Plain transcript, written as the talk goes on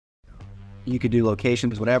you could do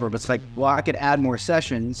locations, whatever, but it's like, well, I could add more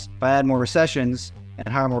sessions. If I add more sessions and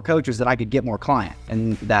hire more coaches, then I could get more clients.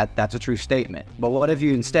 And that's a true statement. But what if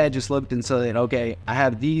you instead just looked and said, okay, I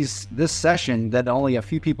have this session that only a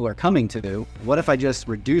few people are coming to. What if I just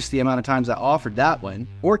reduced the amount of times I offered that one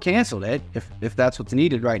or canceled it if that's what's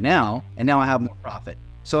needed right now, and now I have more profit.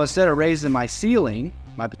 So instead of raising my ceiling,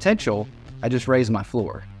 my potential, I just raise my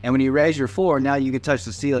floor. And when you raise your floor, now you can touch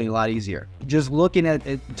the ceiling a lot easier. Just looking at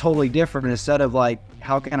it totally different instead of like,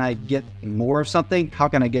 how can I get more of something? How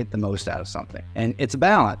can I get the most out of something? And it's a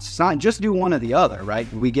balance. It's not just do one or the other,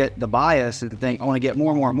 right? We get the bias and think, I want to get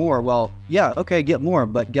more and more and more. Well, yeah, okay, get more.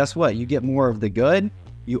 But guess what? You get more of the good.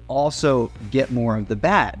 You also get more of the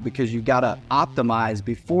bad because you got to optimize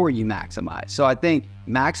before you maximize. So I think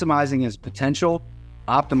maximizing is potential.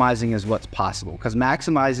 Optimizing is what's possible, because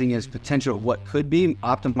maximizing is potential of what could be,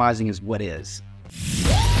 optimizing is what is.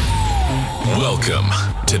 Welcome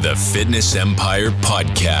to the Fitness Empire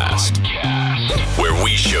Podcast, where we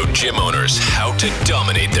show gym owners how to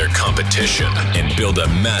dominate their competition and build a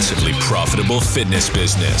massively profitable fitness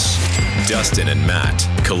business. Dustin and Matt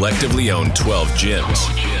collectively own 12 gyms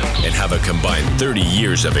and have a combined 30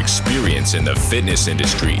 years of experience in the fitness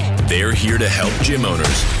industry. They're here to help gym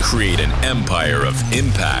owners create an empire of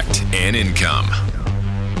impact and income.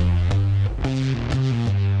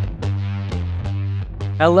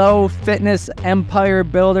 Hello, Fitness Empire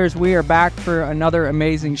Builders. We are back for another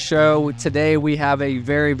amazing show. Today, we have a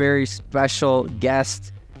very, very special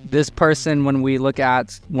guest. This person, when we look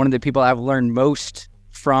at one of the people I've learned most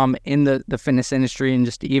from in the fitness industry and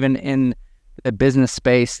just even in the business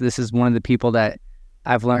space, this is one of the people that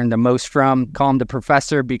I've learned the most from. Call him the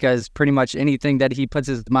professor, because pretty much anything that he puts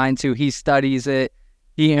his mind to, he studies it,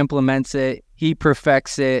 he implements it, he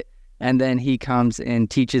perfects it, and then he comes and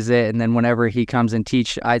teaches it. And then whenever he comes and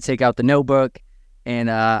teach, I take out the notebook and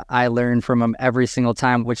I learn from him every single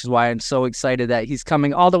time, which is why I'm so excited that he's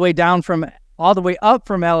coming all the way up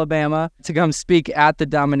from Alabama to come speak at the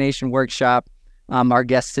Domination Workshop. Our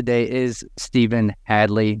guest today is Stephen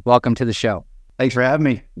Hadley. Welcome to the show. Thanks for having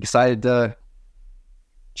me. Excited to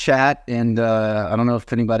chat. And I don't know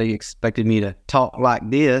if anybody expected me to talk like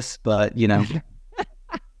this, but you know.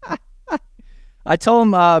 I told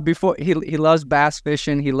him before, he loves bass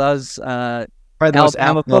fishing. He loves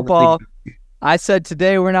Alabama football. I said,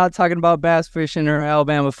 today we're not talking about bass fishing or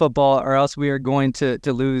Alabama football, or else we are going to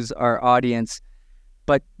lose our audience.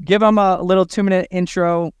 But give him a little 2-minute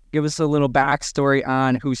intro. Give us a little backstory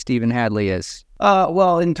on who Stephen Hadley is.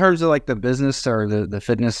 Well, in terms of like the business or the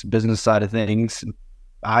fitness business side of things,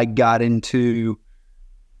 I got into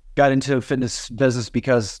fitness business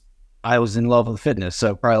because I was in love with fitness.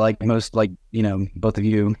 So probably like most, like, you know, both of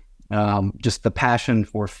you, just the passion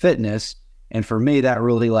for fitness. And for me, that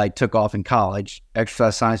really like took off in college.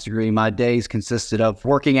 Exercise science degree. My days consisted of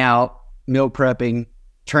working out, meal prepping,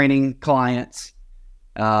 training clients.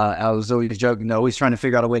 I was always joking, always trying to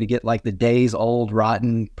figure out a way to get like the days old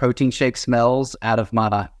rotten protein shake smells out of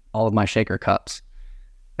all of my shaker cups.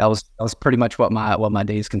 That was pretty much what my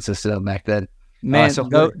days consisted of back then. Man,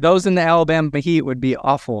 those in the Alabama heat would be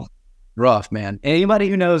awful. Rough, man. Anybody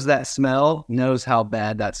who knows that smell knows how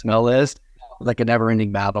bad that smell is. Like a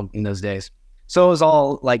never-ending battle in those days. So it was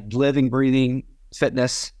all like living, breathing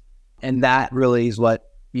fitness. And that really is what,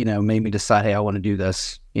 you know, made me decide, hey, I want to do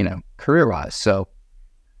this, you know, career-wise. So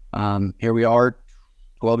here we are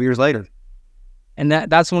 12 years later. And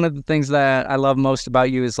that's one of the things that I love most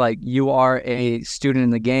about you is like you are a student in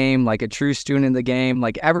the game, like a true student in the game,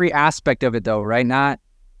 like every aspect of it though, right? Not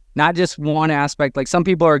just one aspect. Like some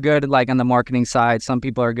people are good like on the marketing side, some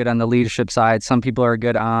people are good on the leadership side, some people are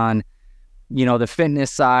good on, you know, the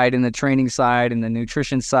fitness side and the training side and the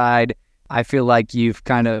nutrition side. I feel like you've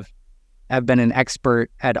kind of have been an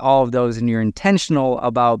expert at all of those, and you're intentional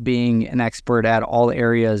about being an expert at all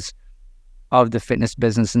areas of the fitness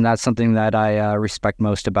business, and that's something that I respect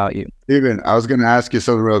most about you. Steven, I was going to ask you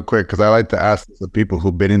something real quick, because I like to ask the people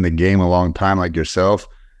who've been in the game a long time like yourself,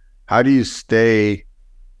 how do you stay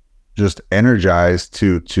just energized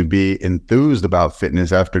to be enthused about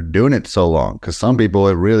fitness after doing it so long? Because some people,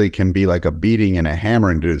 it really can be like a beating and a hammer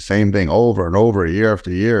and do the same thing over and over, year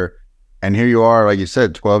after year. And here you are, like you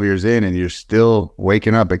said, 12 years in, and you're still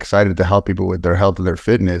waking up excited to help people with their health and their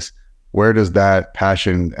fitness. Where does that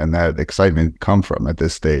passion and that excitement come from at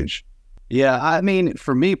this stage? Yeah, I mean,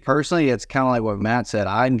 for me personally, it's kind of like what Matt said.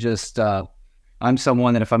 I'm just, I'm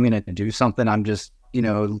someone that if I'm going to do something, I'm just, you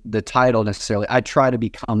know, the title necessarily, I try to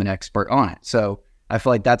become an expert on it. So I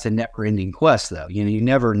feel like that's a never ending quest though. You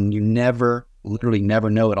know, literally never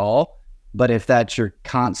know it all. But if that's your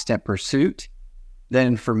constant pursuit,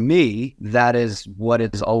 then for me, that is what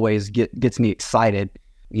is always gets me excited,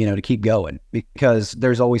 to keep going, because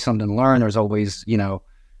there's always something to learn. There's always,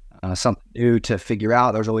 something new to figure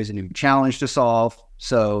out. There's always a new challenge to solve.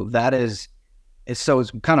 So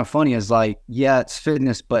it's kind of funny. Is like, yeah, it's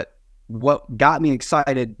fitness, but what got me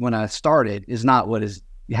excited when I started is not what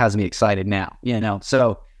has me excited now,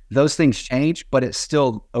 So those things change, but it's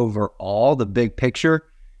still overall, the big picture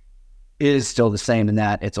is still the same in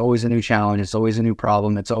that it's always a new challenge. It's always a new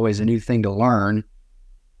problem. It's always a new thing to learn.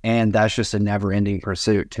 And that's just a never ending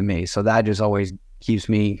pursuit to me. So that just always keeps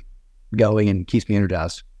me going and keeps me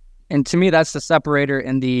energized. And to me, that's the separator.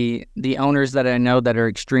 And the owners that I know that are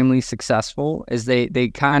extremely successful is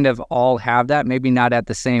they kind of all have that, maybe not at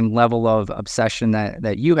the same level of obsession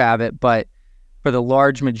that you have it, but for the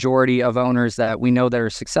large majority of owners that we know that are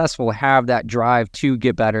successful have that drive to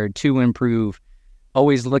get better, to improve,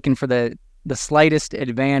 always looking for the slightest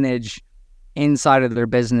advantage inside of their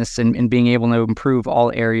business and being able to improve all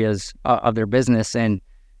areas of their business. And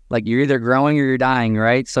like, you're either growing or you're dying,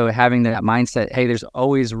 right? So having that mindset, hey, there's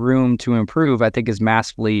always room to improve, I think is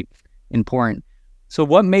massively important. So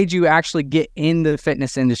what made you actually get in the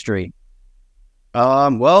fitness industry?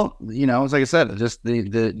 Well, it's like I said, just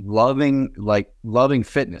the loving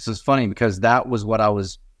fitness is funny, because that was what I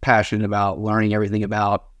was passionate about, learning everything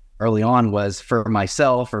about early on, was for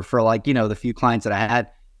myself or for the few clients that I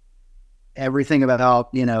had, everything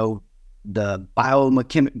about, the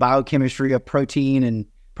biochemistry of protein and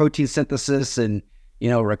protein synthesis and,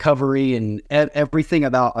 recovery and everything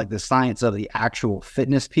about like the science of the actual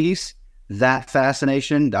fitness piece, that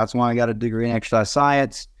fascination. That's why I got a degree in exercise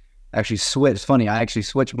science. Actually switched. Funny, I actually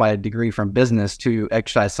switched my degree from business to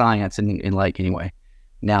exercise science anyway.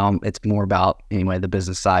 Now it's more about the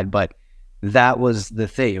business side, but that was the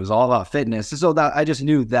thing. It was all about fitness. And so that I just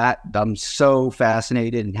knew that I'm so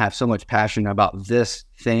fascinated and have so much passion about this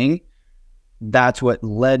thing. That's what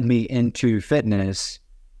led me into fitness.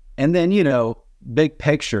 And then, big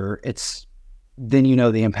picture, it's then,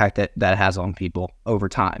 the impact that has on people over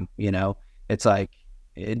time. It's like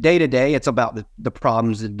day to day, it's about the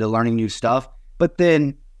problems, the learning new stuff. But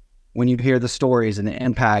then when you hear the stories and the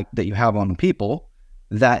impact that you have on people,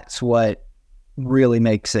 that's what really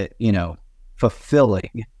makes it,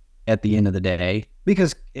 fulfilling at the end of the day.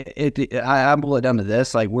 Because I boil it down to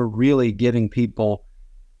this, like, we're really giving people,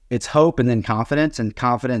 it's hope and then confidence. And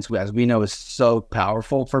confidence, as we know, is so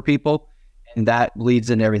powerful for people. And that leads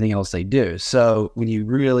into everything else they do. So when you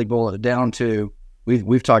really boil it down to,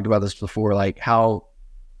 we've talked about this before, like how,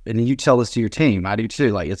 and you tell this to your team, I do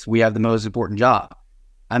too, like we have the most important job.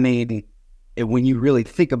 I mean, when you really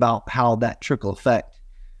think about how that trickle effect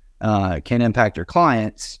can impact your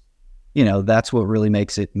clients, that's what really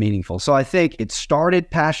makes it meaningful. So I think it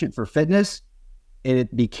started passion for fitness, and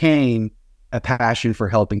it became a passion for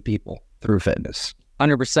helping people through fitness.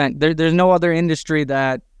 100%. There's no other industry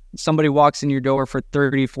that somebody walks in your door for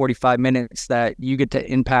 30, 45 minutes that you get to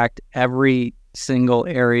impact every single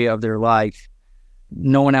area of their life.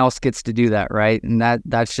 No one else gets to do that, right? And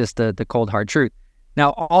that's just the cold, hard truth.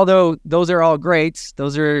 Now, although those are all great,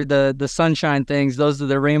 those are the sunshine things, those are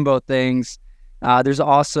the rainbow things, there's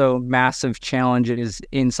also massive challenges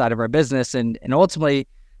inside of our business. And ultimately,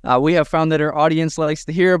 we have found that our audience likes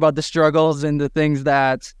to hear about the struggles and the things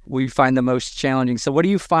that we find the most challenging. So what do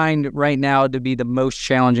you find right now to be the most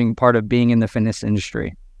challenging part of being in the fitness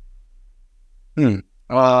industry? And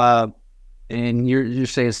you're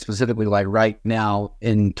saying specifically like right now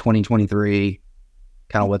in 2023,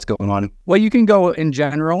 kind of what's going on? Well, you can go in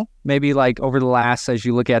general, maybe like over the last, as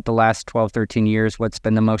you look at the last 12, 13 years, what's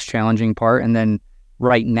been the most challenging part? And then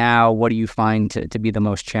right now, what do you find to be the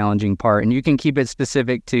most challenging part? And you can keep it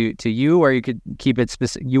specific to you, or you could keep it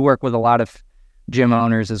specific. You work with a lot of gym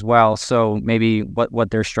owners as well. So maybe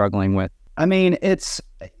what they're struggling with. I mean, it's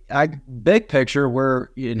big picture. We're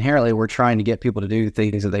trying to get people to do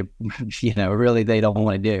things that they, really they don't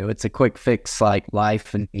want to do. It's a quick fix, like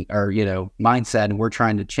life or mindset, and we're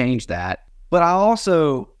trying to change that. But I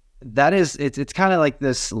also, it's kind of like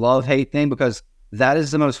this love-hate thing, because that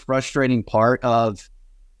is the most frustrating part of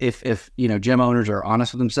if gym owners are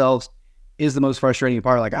honest with themselves, is the most frustrating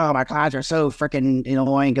part. Like, oh, my clients are so freaking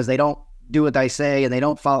annoying because they don't do what they say and they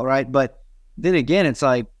don't follow right. But then again, it's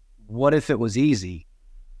like, what if it was easy?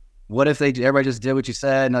 What if everybody just did what you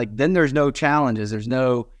said? And like, then there's no challenges. There's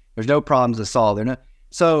no problems to solve. And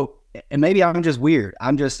maybe I'm just weird.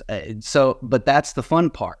 But that's the fun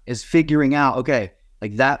part, is figuring out, okay,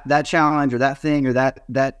 like that challenge or that thing or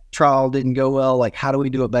that trial didn't go well. Like, how do we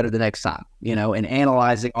do it better the next time? And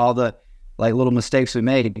analyzing all the like little mistakes we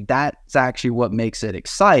made. That's actually what makes it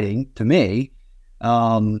exciting to me.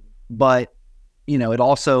 But it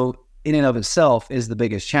also in and of itself is the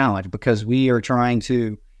biggest challenge, because we are trying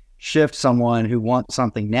to shift someone who wants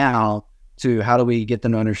something now to how do we get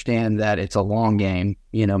them to understand that it's a long game,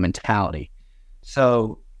 mentality.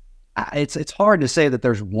 So it's hard to say that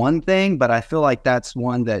there's one thing, but I feel like that's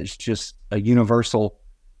one that's just a universal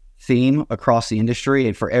theme across the industry.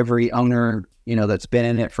 And for every owner, that's been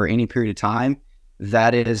in it for any period of time,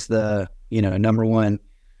 that is the, number one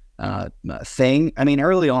thing. I mean,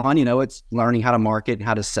 early on, it's learning how to market,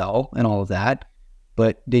 how to sell and all of that.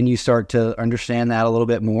 But then you start to understand that a little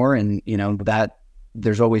bit more, and, that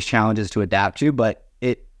there's always challenges to adapt to. But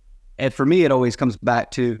and for me, it always comes back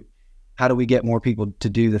to how do we get more people to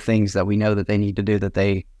do the things that we know that they need to do that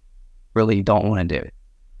they really don't want to do.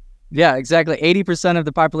 Yeah, exactly. 80% of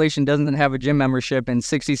the population doesn't have a gym membership, and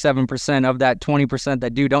 67% of that 20%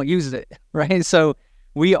 that don't use it, right? So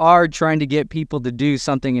we are trying to get people to do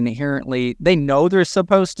something inherently they know they're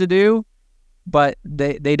supposed to do, but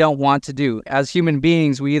they don't want to do. As human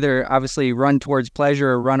beings, we either obviously run towards pleasure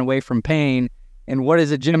or run away from pain. And what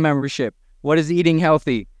is a gym membership? What is eating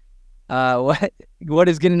healthy? What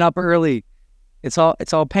is getting up early? It's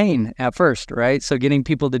all pain at first, right? So getting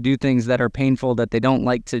people to do things that are painful that they don't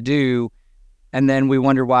like to do, and then we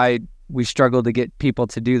wonder why we struggle to get people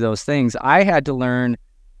to do those things. I had to learn,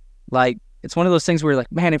 it's one of those things where you're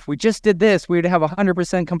like, man, if we just did this, we'd have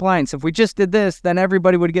 100% compliance. If we just did this, then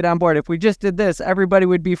everybody would get on board. If we just did this, everybody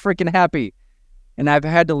would be freaking happy. And I've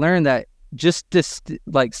had to learn that just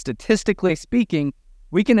statistically speaking,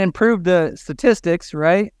 we can improve the statistics,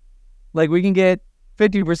 right? Like we can get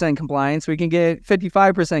 50% compliance, we can get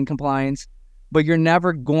 55% compliance, but you're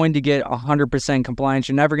never going to get 100% compliance.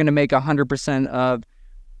 You're never going to make 100% of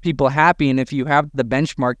people happy. And if you have the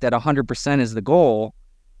benchmark that 100% is the goal,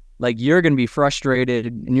 you're going to be frustrated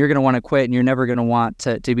and you're going to want to quit, and you're never going to want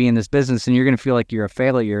to be in this business, and you're going to feel like you're a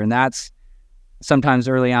failure. And that's sometimes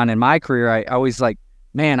early on in my career, I always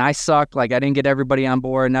man, I suck. I didn't get everybody on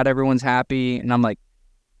board. Not everyone's happy. And I'm like,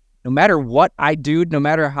 no matter what I do, no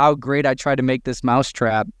matter how great I try to make this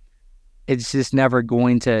mousetrap, it's just never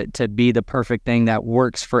going to be the perfect thing that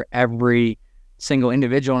works for every single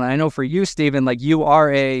individual. And I know for you, Steven, you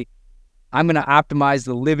are I'm going to optimize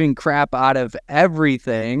the living crap out of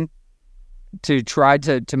everything to try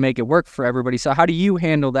to make it work for everybody. So how do you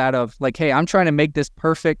handle that of hey, I'm trying to make this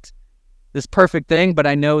perfect thing, but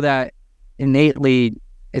I know that innately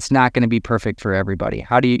it's not going to be perfect for everybody.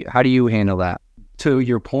 How do you handle that? To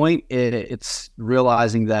your point, it's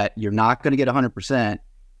realizing that you're not going to get 100%.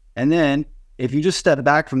 And then if you just step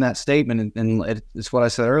back from that statement, and it's what I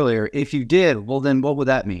said earlier, if you did, well, then what would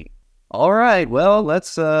that mean? All right, well,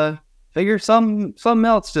 let's figure something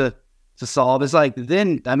else to solve. It's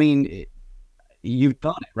then, I mean, you've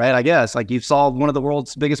done it, right? I guess you've solved one of the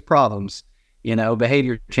world's biggest problems,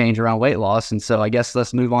 behavior change around weight loss. And so I guess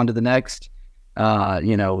let's move on to the next,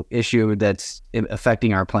 issue that's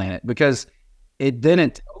affecting our planet, because it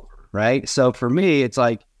didn't, right? So for me, it's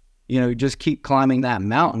just keep climbing that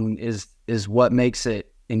mountain is what makes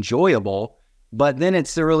it enjoyable. But then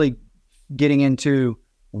it's really getting into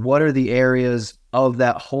what are the areas of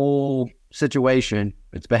that whole situation,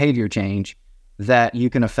 it's behavior change, that you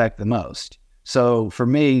can affect the most. So for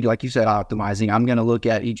me, like you said, optimizing, I'm going to look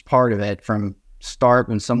at each part of it from start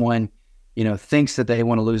when someone, thinks that they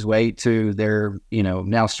want to lose weight to they're,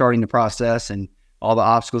 now starting the process and all the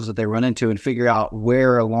obstacles that they run into, and figure out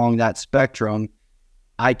where along that spectrum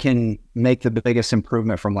I can make the biggest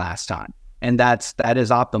improvement from last time. And that is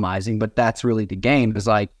optimizing, but that's really the game. Is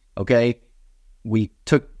okay, we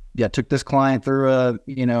took this client through a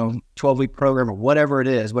 12-week program or whatever it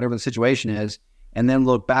is, whatever the situation is, and then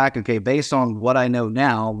look back, okay, based on what I know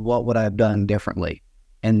now, what would I have done differently?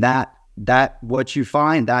 And that what you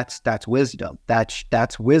find, that's wisdom.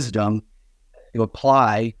 That's wisdom to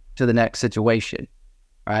apply to the next situation,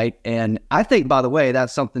 right? And I think, by the way,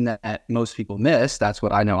 that's something that most people miss. That's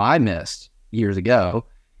what I know I missed years ago,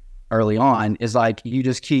 early on, is you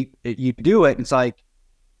just you do it. It's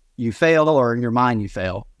you fail, or in your mind you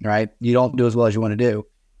fail, right? You don't do as well as you want to do.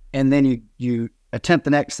 And then you attempt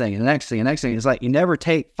the next thing and the next thing and the next thing. It's you never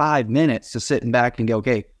take 5 minutes to sit back and go,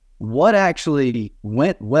 okay, what actually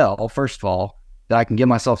went well, first of all, that I can give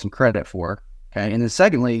myself some credit for, okay? And then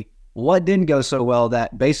secondly, what didn't go so well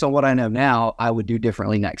that based on what I know now, I would do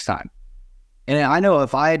differently next time. And I know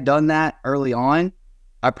if I had done that early on,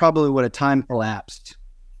 I probably would have time collapsed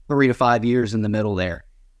 3 to 5 years in the middle there.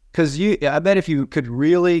 Because I bet if you could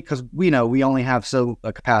really, because we know we only have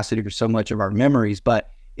a capacity for so much of our memories,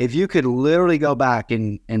 but if you could literally go back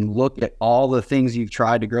and look at all the things you've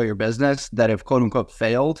tried to grow your business that have quote unquote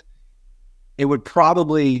failed, it would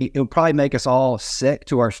probably make us all sick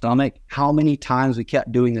to our stomach how many times we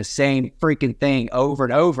kept doing the same freaking thing over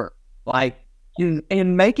and over, like,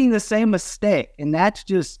 and making the same mistake. And that's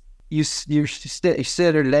just, you sit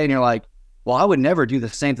there today and you're like, well, I would never do the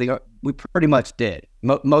same thing. We pretty much did.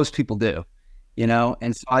 Most people do,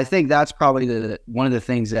 And so I think that's probably one of the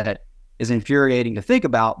things that is infuriating to think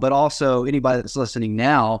about. But also anybody that's listening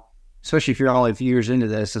now, especially if you're only a few years into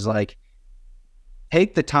this, is like,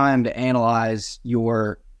 take the time to analyze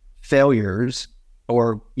your failures,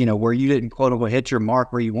 or, where you didn't quote unquote hit your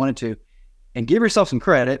mark where you wanted to, and give yourself some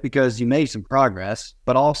credit because you made some progress,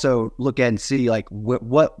 but also look at and see, like,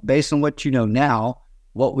 what based on what you know now,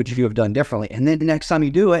 what would you have done differently? And then the next time you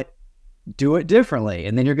do it differently.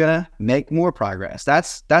 And then you're going to make more progress.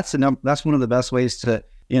 That's one of the best ways to,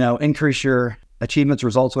 increase your achievements,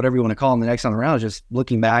 results, whatever you want to call them the next time around, is just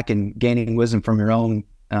looking back and gaining wisdom from your own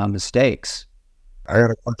mistakes. I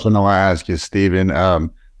got a question I want to ask you, Steven.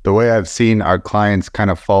 The way I've seen our clients kind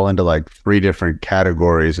of fall into like 3 different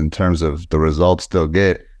categories in terms of the results they'll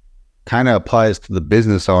get kind of applies to the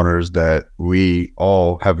business owners that we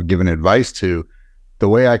all have given advice to. The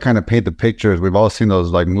way I kind of paint the picture is we've all seen those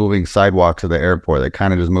like moving sidewalks at the airport that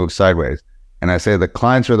kind of just move sideways. And I say the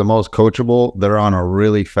clients are the most coachable. They're on a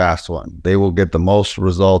really fast one. They will get the most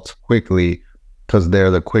results quickly because they're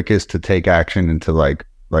the quickest to take action and to like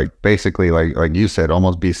basically like you said,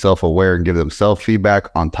 almost be self-aware and give them self-feedback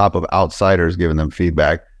on top of outsiders giving them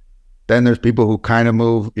feedback. Then there's people who kind of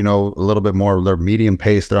move, a little bit more, they're medium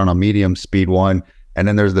pace, they're on a medium speed one. And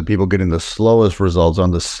then there's the people getting the slowest results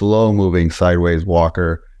on the slow moving sideways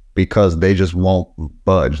walker because they just won't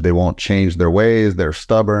budge. They won't change their ways. They're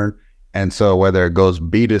stubborn. And so whether it goes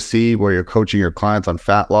B to C, where you're coaching your clients on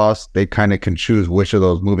fat loss, they kind of can choose which of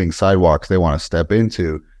those moving sidewalks they want to step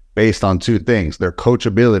into based on 2 things: their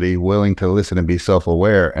coachability, willing to listen and be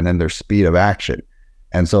self-aware, and then their speed of action.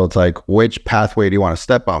 And so it's like, which pathway do you want to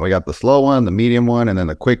step on? We got the slow one, the medium one, and then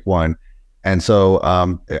the quick one. And so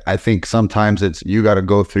I think sometimes it's, you got to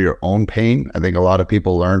go through your own pain. I think a lot of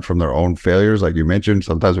people learn from their own failures. Like you mentioned,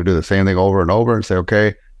 sometimes we do the same thing over and over and say,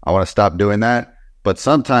 okay, I want to stop doing that. But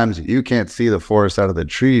sometimes you can't see the forest out of the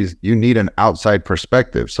trees. You need an outside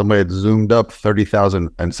perspective. Somebody that's zoomed up 30,000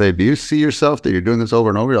 and say, do you see yourself that you're doing this over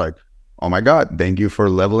and over? You're like, oh my God, thank you for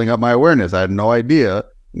leveling up my awareness. I had no idea.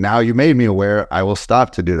 Now you made me aware. I will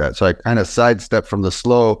stop to do that. So I kind of sidestep from the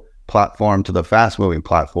slow platform to the fast moving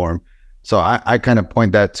platform. So I kind of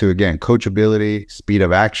point that to, again, coachability, speed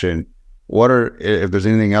of action. If there's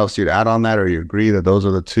anything else you'd add on that, or you agree that those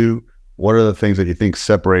are the 2, what are the things that you think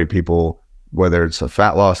separate people, whether it's a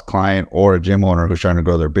fat loss client or a gym owner who's trying to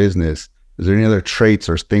grow their business? Is there any other traits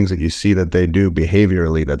or things that you see that they do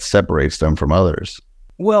behaviorally that separates them from others?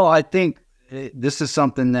 Well, I think this is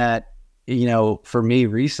something that, for me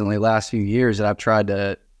recently, last few years, that I've tried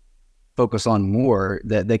to focus on more,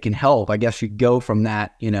 that they can help. I guess you go from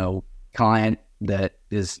that, client that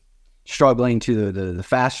is struggling to the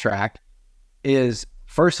fast track, is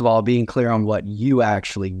first of all being clear on what you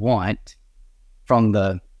actually want from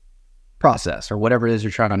the process, or whatever it is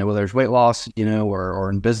you're trying to do, whether it's weight loss, or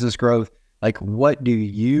in business growth. Like, what do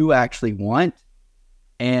you actually want?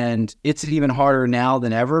 And it's even harder now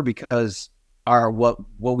than ever because what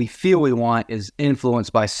we feel we want is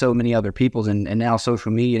influenced by so many other people's and now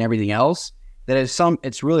social media and everything else, that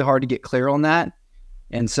it's really hard to get clear on that.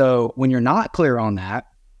 And so when you're not clear on that,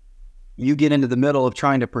 you get into the middle of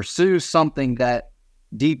trying to pursue something that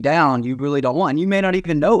deep down you really don't want. And you may not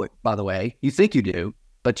even know it, by the way. You think you do,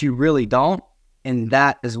 but you really don't. And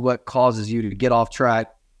that is what causes you to get off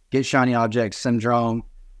track, get shiny object syndrome,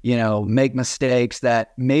 make mistakes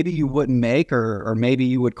that maybe you wouldn't make, or maybe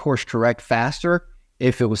you would course correct faster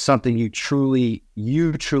if it was something you truly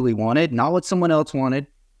wanted, not what someone else wanted,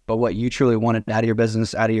 but what you truly wanted out of your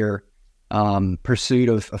business, out of your pursuit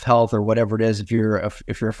of health, or whatever it is. If you're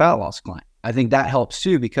a fat loss client, I think that helps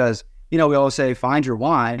too, because, we always say, find your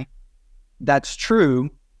why. That's true.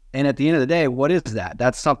 And at the end of the day, what is that?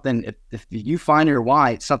 That's something, if you find your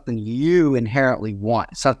why, it's something you inherently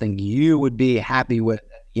want, something you would be happy with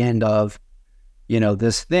at the end of,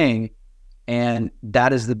 this thing. And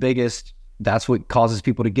that is the biggest, that's what causes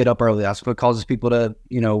people to get up early. That's what causes people to,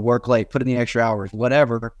 work late, put in the extra hours,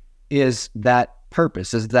 whatever, is that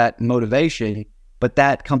purpose, is that motivation. But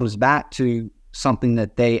that comes back to something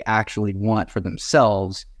that they actually want for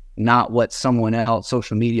themselves, not what someone else,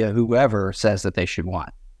 social media, whoever, says that they should want.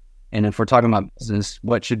 And if we're talking about business,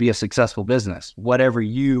 what should be a successful business? Whatever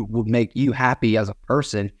you would make you happy as a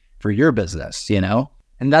person for your business,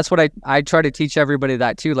 And that's what I try to teach everybody,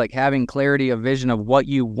 that too, like having clarity of vision of what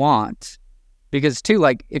you want Because too,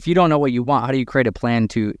 like, if you don't know what you want, how do you create a plan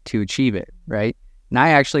to achieve it, right? And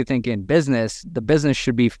I actually think in business, the business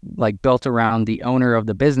should be like built around the owner of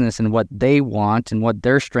the business and what they want and what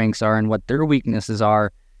their strengths are and what their weaknesses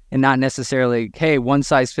are, and not necessarily, hey, one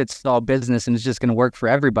size fits all business and it's just going to work for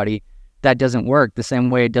everybody. That doesn't work. The same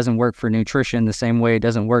way it doesn't work for nutrition, the same way it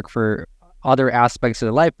doesn't work for other aspects of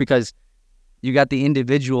their life, because you got the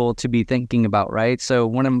individual to be thinking about, right? So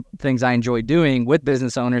one of the things I enjoy doing with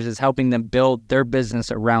business owners is helping them build their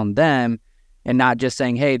business around them, and not just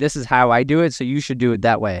saying, hey, this is how I do it, so you should do it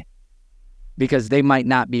that way, because they might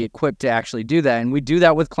not be equipped to actually do that. And we do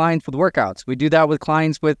that with clients with workouts. We do that with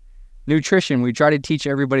clients with nutrition. We try to teach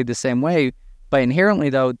everybody the same way, but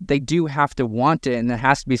inherently, though, they do have to want it, and it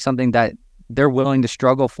has to be something that they're willing to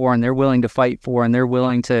struggle for, and they're willing to fight for, and they're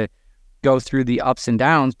willing to go through the ups and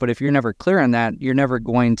downs. But if you're never clear on that, you're never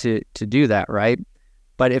going to do that, right?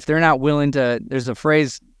 But if they're not willing to, there's a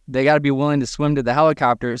phrase, they got to be willing to swim to the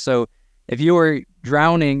helicopter. So if you were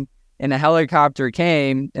drowning and a helicopter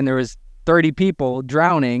came and there was 30 people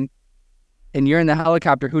drowning and you're in the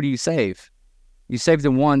helicopter, who do you save? You save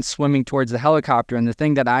the one swimming towards the helicopter. And the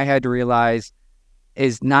thing that I had to realize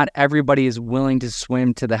is not everybody is willing to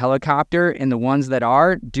swim to the helicopter, and the ones that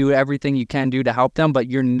are, do everything you can do to help them, but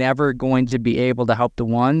you're never going to be able to help the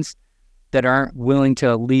ones that aren't willing to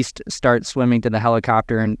at least start swimming to the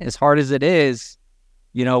helicopter. And as hard as it is,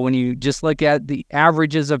 you know, when you just look at the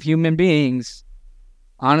averages of human beings,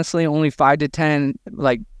 honestly, only 5 to 10,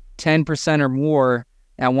 like 10% or more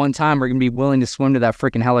at one time are going to be willing to swim to that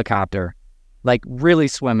freaking helicopter. Like really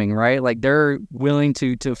swimming, right? Like they're willing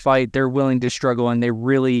to fight, they're willing to struggle, and they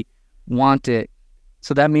really want it.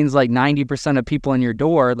 So that means like 90% of people in your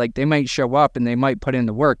door, like they might show up and they might put in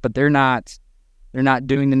the work, but they're not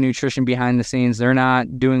doing the nutrition behind the scenes. They're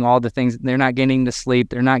not doing all the things. They're not getting the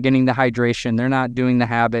sleep. They're not getting the hydration. They're not doing the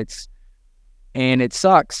habits. And it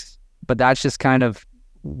sucks, but that's just kind of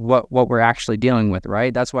what we're actually dealing with,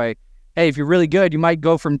 right? That's why, hey, if you're really good, you might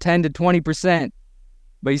go from 10 to 20%.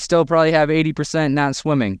 But you still probably have 80% not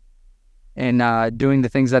swimming and doing the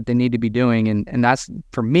things that they need to be doing. And that's,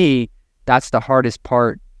 for me, that's the hardest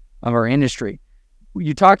part of our industry.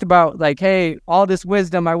 You talked about like, hey, all this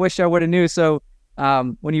wisdom, I wish I would have knew. So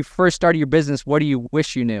when you first started your business, what do you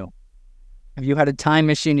wish you knew? If you had a time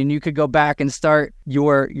machine and you could go back and start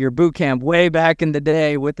your boot camp way back in the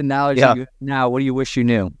day with the knowledge that you have now, what do you wish you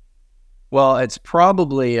knew? Well, it's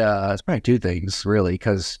probably two things, really,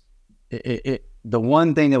 because the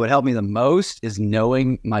one thing that would help me the most is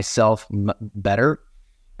knowing myself better.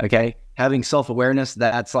 Okay. Having self-awareness,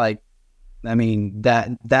 that's like, I mean,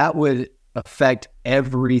 that would affect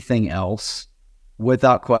everything else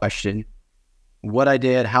without question. What I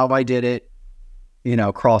did, how I did it, you know,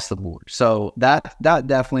 across the board. So that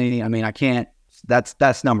definitely, I mean, I can't,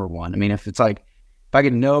 that's number one. I mean, if I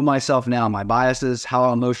could know myself now, my biases, how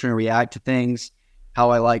I emotionally react to things, how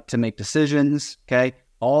I like to make decisions, okay,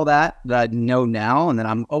 all that I know now, and that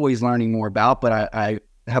I'm always learning more about, but I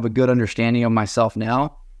have a good understanding of myself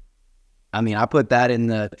now. I mean, I put that in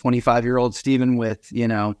the 25-year-old Steven with, you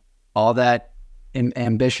know, all that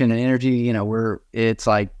ambition and energy, you know, it's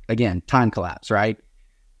like, again, time collapse, right?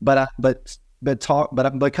 But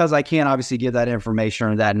because I can't obviously give that information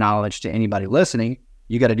or that knowledge to anybody listening,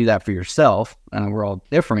 you got to do that for yourself, and we're all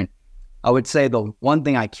different. I would say the one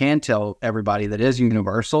thing I can tell everybody that is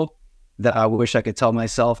universal, that I wish I could tell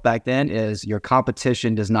myself back then, is your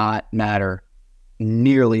competition does not matter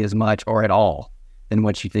nearly as much or at all than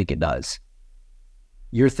what you think it does.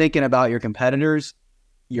 You're thinking about your competitors.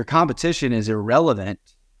 Your competition is irrelevant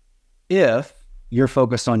if you're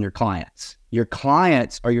focused on your clients. Your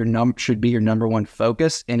clients are should be your number one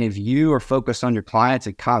focus. And if you are focused on your clients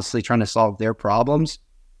and constantly trying to solve their problems,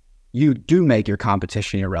 you do make your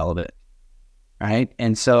competition irrelevant, right?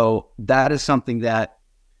 And so that is something that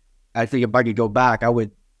I think if I could go back,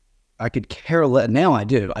 I could care less. Now I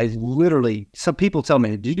do. I literally, some people tell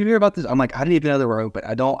me, did you hear about this? I'm like, I didn't even know they were open.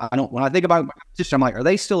 I don't, when I think about my competition, I'm like, are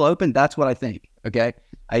they still open? That's what I think. Okay.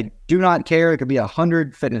 I do not care. It could be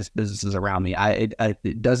 100 fitness businesses around me.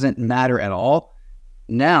 It doesn't matter at all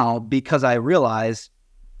now, because I realize,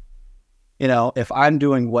 you know, if I'm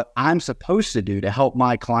doing what I'm supposed to do to help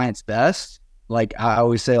my clients best, like I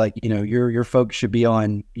always say, like, you know, your focus should be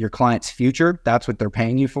on your client's future. That's what they're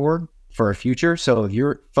paying you for a future. So if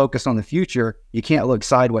you're focused on the future, you can't look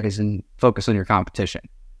sideways and focus on your competition,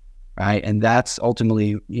 right? And that's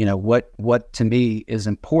ultimately, you know, what to me is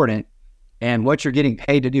important, and what you're getting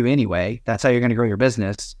paid to do anyway. That's how you're going to grow your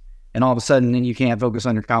business. And all of a sudden, then you can't focus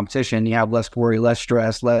on your competition. You have less worry, less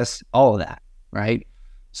stress, less all of that, right?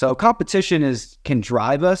 So competition can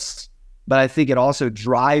drive us, but I think it also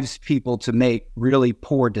drives people to make really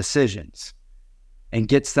poor decisions and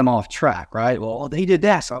gets them off track, right? Well, they did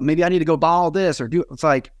that, so maybe I need to go buy all this or do. It's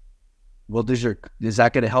like, well, is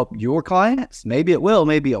that going to help your clients? Maybe it will,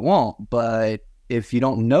 maybe it won't. But if you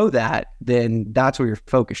don't know that, then that's where your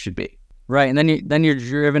focus should be. Right, and then you're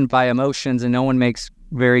driven by emotions, and no one makes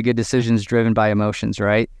very good decisions driven by emotions,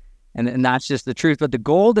 right? And that's just the truth. But the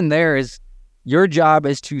gold in there is your job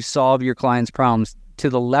is to solve your clients' problems. To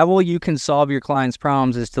the level you can solve your clients'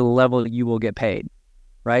 problems is to the level you will get paid,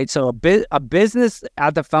 right? So a business,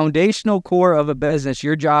 at the foundational core of a business,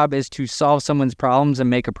 your job is to solve someone's problems and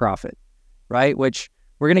make a profit, right? Which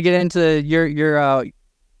we're going to get into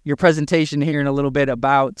your presentation here in a little bit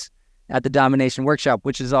about at the Domination Workshop,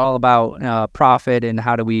 which is all about profit and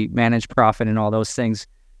how do we manage profit and all those things.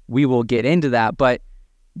 We will get into that. But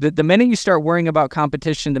the minute you start worrying about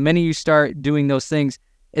competition, the minute you start doing those things,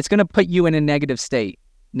 it's going to put you in a negative state.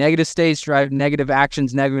 Negative states drive negative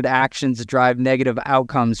actions drive negative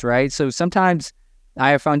outcomes, right? So sometimes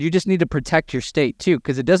I have found you just need to protect your state too,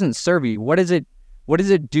 because it doesn't serve you. What does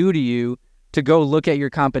it do to you to go look at your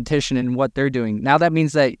competition and what they're doing? Now that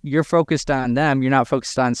means that you're focused on them. You're not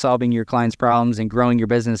focused on solving your clients' problems and growing your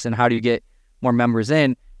business and how do you get more members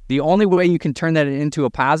in. The only way you can turn that into a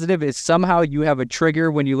positive is somehow you have a trigger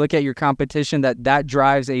when you look at your competition that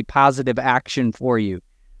drives a positive action for you.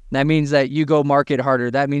 That means that you go market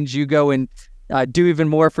harder. That means you go and do even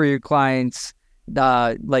more for your clients.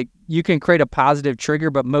 Like you can create a positive trigger,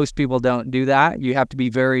 but most people don't do that. You have to be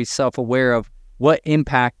very self-aware of what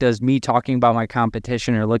impact does me talking about my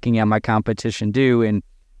competition or looking at my competition do? And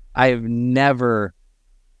I have never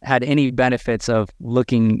had any benefits of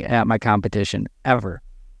looking at my competition ever.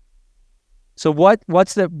 So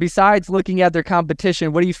besides looking at their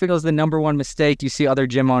competition, what do you feel is the number one mistake you see other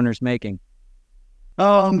gym owners making?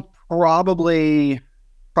 Probably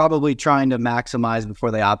trying to maximize before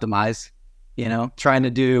they optimize, trying to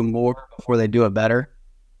do more before they do it better.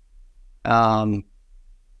 I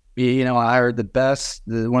heard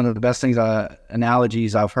one of the best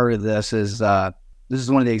analogies I've heard of this is one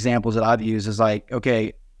of the examples that I've used is like,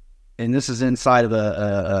 okay, and this is inside of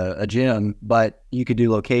a gym, but you could do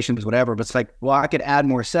locations, whatever. But it's like, well, I could add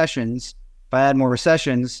more sessions. If I add more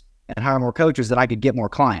sessions and hire more coaches, then I could get more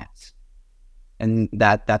clients. And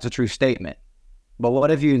that's a true statement. But what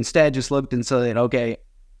if you instead just looked and said, okay,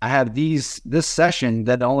 I have this session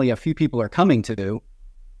that only a few people are coming to.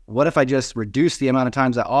 What if I just reduced the amount of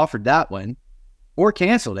times I offered that one or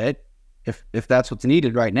canceled it if that's what's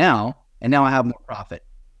needed right now, and now I have more profit.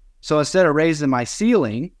 So instead of raising my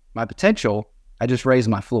ceiling, my potential, I just raise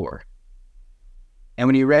my floor. And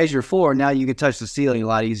when you raise your floor, now you can touch the ceiling a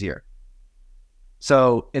lot easier.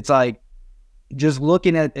 So it's like just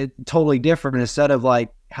looking at it totally different instead of like,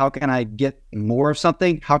 how can I get more of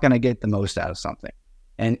something? How can I get the most out of something?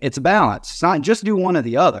 And it's a balance. It's not just do one or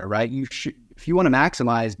the other, right? If you want to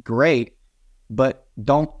maximize, great, but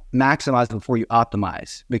don't maximize before you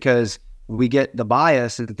optimize, because we get the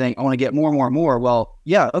bias and think, I want to get more and more and more. Well,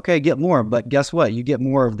 yeah, okay, get more. But guess what? You get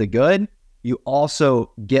more of the good. You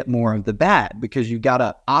also get more of the bad because you got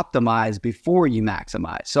to optimize before you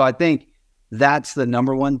maximize. So I think that's the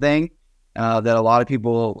number one thing that a lot of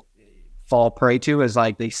people fall prey to is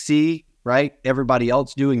like they see, right, everybody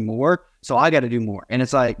else doing more. So I got to do more. And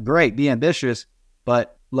it's like, great, be ambitious,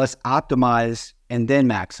 but let's optimize and then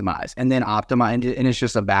maximize and then optimize. And it's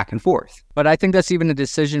just a back and forth. But I think that's even a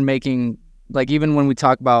decision making, like even when we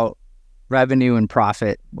talk about revenue and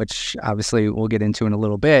profit, which obviously we'll get into in a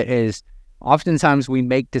little bit, is oftentimes we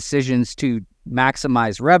make decisions to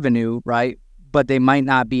maximize revenue, right? But they might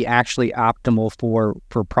not be actually optimal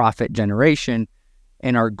for profit generation.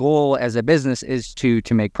 And our goal as a business is to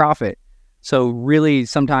make profit. So really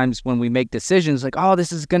sometimes when we make decisions like, oh,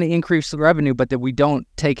 this is going to increase the revenue, but that we don't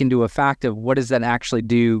take into effect of what does that actually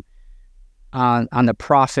do on the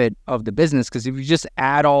profit of the business. Because if you just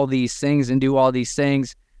add all these things and do all these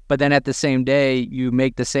things, but then at the same day, you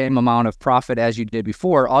make the same amount of profit as you did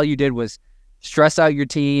before, all you did was stress out your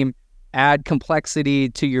team, add complexity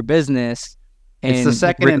to your business. It's the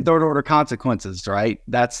second and third order consequences, right?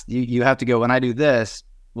 That's you have to go, when I do this,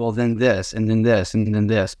 well, then this, and then this, and then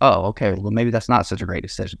this. Oh, okay. Well, maybe that's not such a great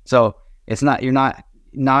decision. So it's not, you're not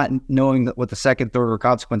knowing what the second, third order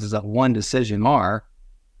consequences of one decision are,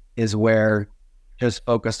 is where just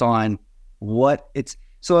focused on what it's.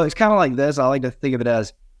 So it's kind of like this. I like to think of it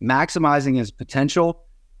as maximizing is potential,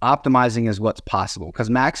 optimizing is what's possible. Because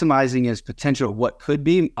maximizing is potential, what could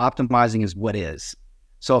be, optimizing is what is.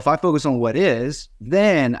 So if I focus on what is,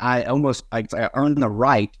 then I earn the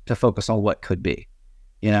right to focus on what could be,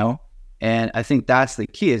 And I think that's the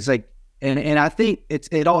key. It's like And I think it's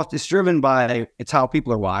driven by, it's how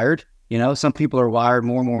people are wired. Some people are wired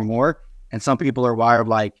more, and some people are wired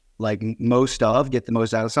like get the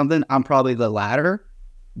most out of something. I'm probably the latter,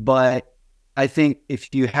 but I think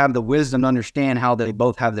if you have the wisdom to understand how they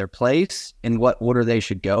both have their place and what order they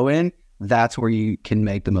should go in, that's where you can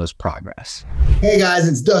make the most progress. Hey guys,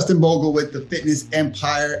 it's Dustin Bogle with the Fitness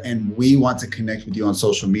Empire, and we want to connect with you on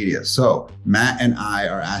social media. So Matt and I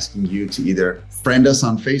are asking you to either friend us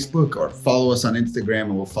on Facebook or follow us on Instagram,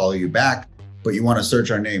 and we'll follow you back. But you want to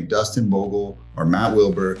search our name, Dustin Bogle or Matt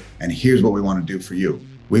Wilbur, and here's what we want to do for you.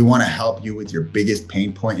 We want to help you with your biggest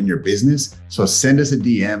pain point in your business. So send us a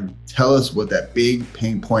DM, tell us what that big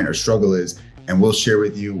pain point or struggle is, and we'll share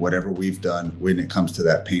with you whatever we've done when it comes to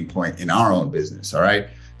that pain point in our own business, all right?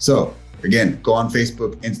 So again, go on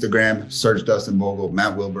Facebook, Instagram, search Dustin Bogle,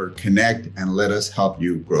 Matt Wilbur, connect, and let us help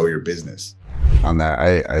you grow your business. On that,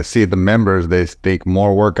 I see the members, they think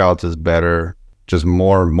more workouts is better, just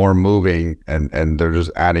more moving, and they're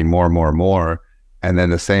just adding more. And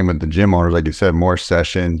then the same with the gym owners, like you said, more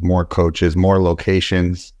sessions, more coaches, more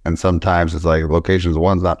locations. And sometimes it's like locations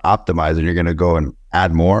one's not optimized and you're going to go and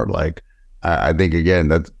add more. Like, I think, again,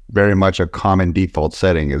 that's very much a common default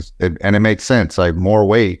setting and it makes sense. Like more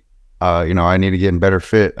weight, I need to get in better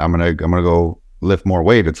fit. I'm going to go lift more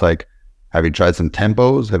weight. It's like, have you tried some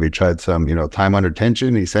tempos? Have you tried some, time under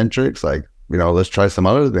tension, eccentrics? Like, let's try some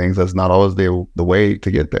other things. That's not always the way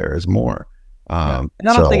to get there is more. And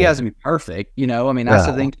I don't think it has to be perfect. That's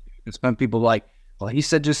the thing. Some people like, well, he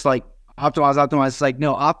said just like optimize. It's like,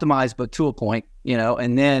 no, optimize, but to a point,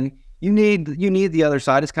 and then you need the other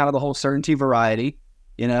side. It's kind of the whole certainty variety,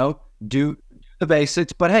 do the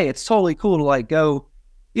basics, but hey, it's totally cool to like go,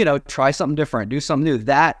 try something different, do something new.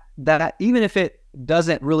 That even if it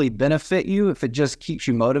doesn't really benefit you, if it just keeps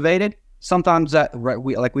you motivated, sometimes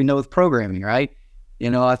we know with programming, right?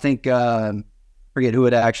 I think, forget who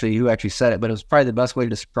actually said it, but it was probably the best way to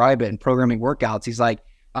describe it in programming workouts. He's like,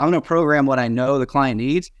 I'm going to program what I know the client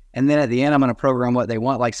needs. And then at the end, I'm going to program what they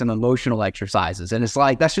want, like some emotional exercises. And it's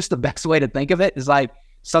like, that's just the best way to think of it. It's like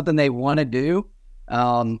something they want to do.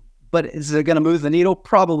 But is it going to move the needle?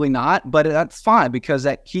 Probably not, but that's fine because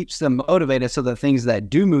that keeps them motivated. So the things that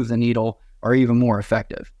do move the needle are even more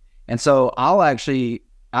effective. And so I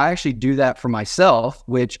actually do that for myself,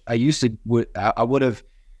 which I would have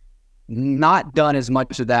not done as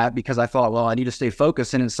much of that because I thought, well, I need to stay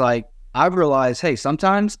focused. And it's like, I've realized, hey,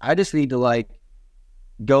 sometimes I just need to like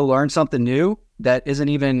go learn something new that isn't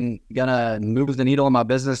even gonna move the needle in my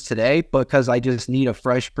business today because I just need a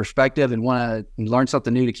fresh perspective and want to learn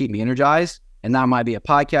something new to keep me energized. And that might be a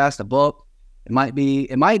podcast, a book. It might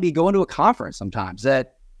be going to a conference sometimes.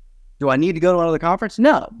 Do I need to go to another conference?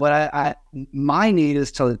 No, but my need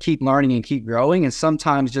is to keep learning and keep growing. And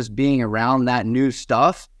sometimes just being around that new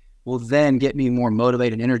stuff will then get me more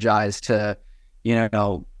motivated and energized to,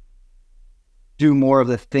 do more of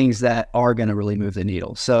the things that are going to really move the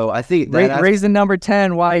needle. So I think raise the number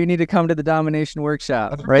 10, why you need to come to the Domination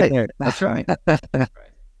Workshop. Right there. That's right.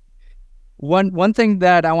 One thing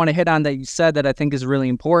that I want to hit on that you said that I think is really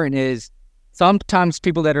important is sometimes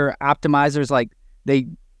people that are optimizers, like they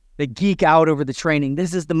geek out over the training.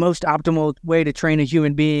 This is the most optimal way to train a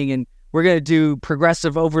human being. And we're going to do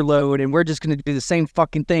progressive overload and we're just going to do the same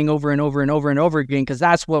fucking thing over and over and over and over again because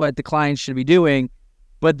that's what the clients should be doing.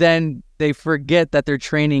 But then they forget that they're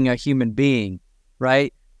training a human being,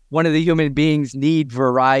 right? One of the human beings need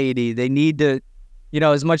variety. They need to,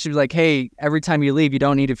 as much as like, hey, every time you leave, you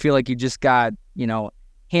don't need to feel like you just got,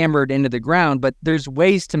 hammered into the ground. But there's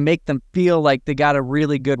ways to make them feel like they got a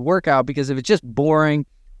really good workout because if it's just boring,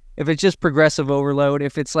 if it's just progressive overload,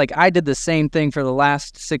 if it's like I did the same thing for the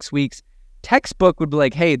last 6 weeks, textbook would be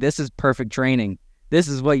like, hey, this is perfect training. This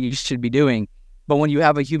is what you should be doing. But when you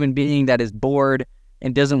have a human being that is bored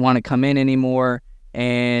and doesn't want to come in anymore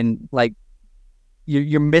and like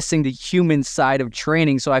you're missing the human side of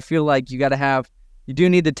training. So I feel like you do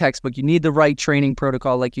need the textbook. You need the right training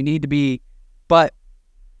protocol. Like you need to be, but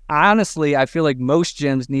honestly, I feel like most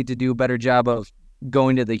gyms need to do a better job of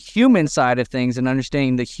going to the human side of things and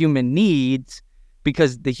understanding the human needs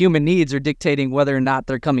because the human needs are dictating whether or not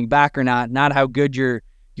they're coming back or not how good you're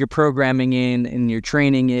programming in and your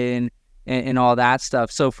training in and all that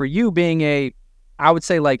stuff. So for you being I would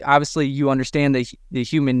say like, obviously you understand the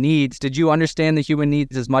human needs. Did you understand the human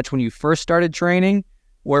needs as much when you first started training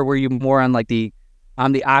or were you more on like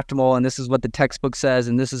I'm the optimal and this is what the textbook says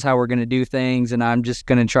and this is how we're going to do things and I'm just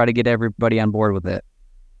going to try to get everybody on board with it?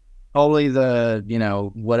 Only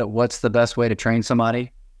what's the best way to train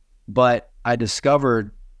somebody. But I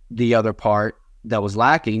discovered the other part that was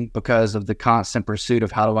lacking because of the constant pursuit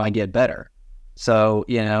of how do I get better? So,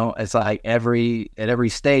 it's like at every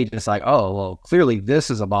stage, it's like, oh, well, clearly this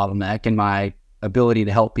is a bottleneck in my ability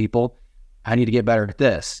to help people. I need to get better at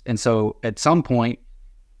this. And so at some point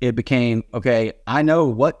it became, okay, I know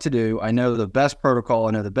what to do. I know the best protocol.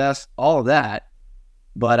 I know the best, all of that,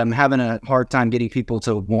 but I'm having a hard time getting people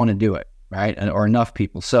to want to do it, right? Or enough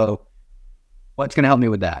people. So what's going to help me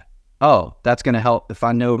with that? Oh, that's going to help if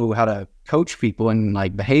I know how to coach people and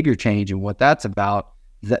like behavior change and what that's about.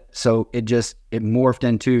 So it morphed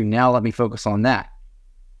into, now let me focus on that,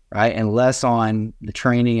 right? And less on the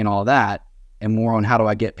training and all that, and more on how do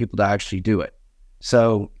I get people to actually do it.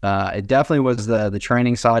 So it definitely was the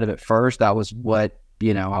training side of it first. That was what,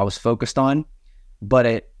 I was focused on, but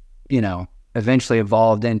it, eventually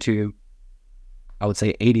evolved into, I would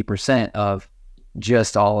say 80% of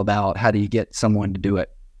just all about how do you get someone to do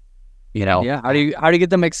it, Yeah. How do you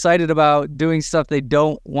get them excited about doing stuff they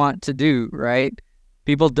don't want to do, right?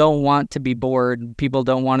 People don't want to be bored. People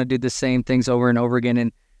don't want to do the same things over and over again.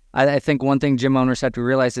 And I think one thing gym owners have to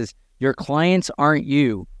realize is your clients aren't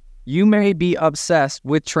you. You may be obsessed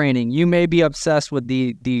with training. You may be obsessed with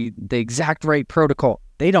the exact right protocol.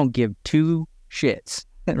 They don't give two shits,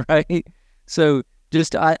 right? So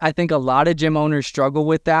I think a lot of gym owners struggle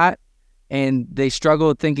with that. And they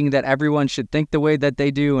struggle thinking that everyone should think the way that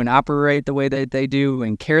they do and operate the way that they do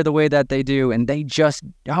and care the way that they do. And they just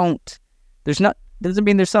don't. Doesn't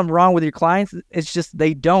mean there's something wrong with your clients. It's just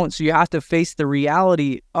they don't. So you have to face the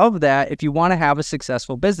reality of that if you want to have a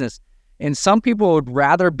successful business. And some people would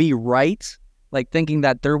rather be right, like thinking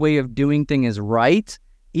that their way of doing things is right,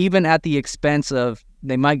 even at the expense of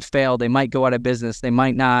they might fail, they might go out of business, they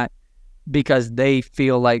might not, because they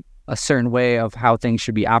feel like a certain way of how things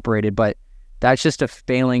should be operated. But that's just a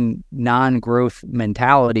failing non-growth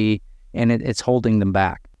mentality, and it's holding them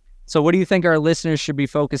back. So what do you think our listeners should be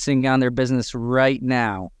focusing on their business right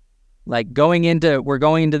now? Like we're going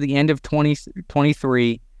into the end of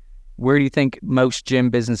 2023. Where do you think most gym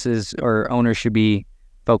businesses or owners should be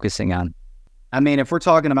focusing on? I mean, if we're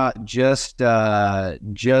talking about if we're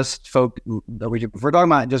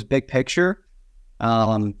talking about just big picture,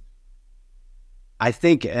 I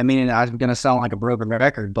think, I'm going to sound like a broken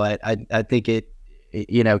record, but I think it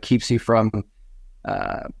keeps you from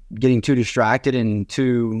getting too distracted and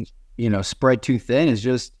too, spread too thin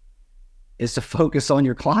is to focus on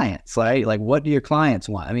your clients, right? Like, what do your clients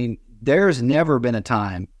want? I mean, there's never been a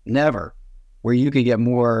time, never, where you could get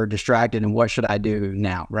more distracted and what should I do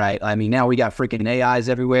now, right? I mean, now we got freaking AIs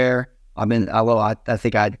everywhere. I think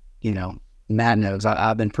Matt knows,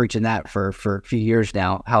 I've been preaching that for a few years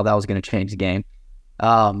now, how that was going to change the game.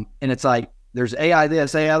 And it's like, there's AI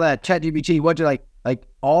this, AI that, ChatGPT, what do you like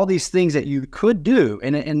all these things that you could do.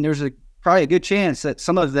 And there's probably a good chance that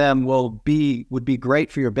some of them would be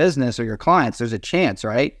great for your business or your clients. There's a chance,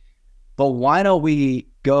 right? But why don't we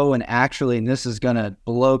go and actually, and this is going to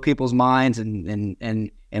blow people's minds,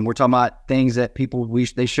 and we're talking about things that people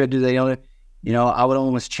they should do. They don't, I would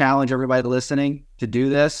almost challenge everybody listening to do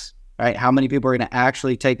this, right? How many people are going to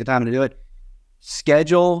actually take the time to do it?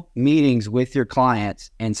 Schedule meetings with your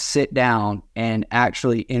clients and sit down and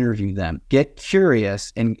actually interview them. Get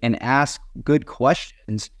curious and ask good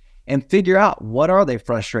questions and figure out, what are they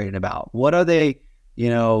frustrated about? What are they,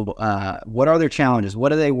 what are their challenges?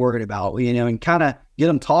 What are they worried about? And kind of get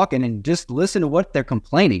them talking and just listen to what they're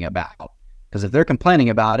complaining about. Because if they're complaining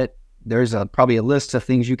about it, there's probably a list of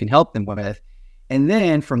things you can help them with. And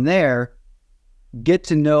then from there, get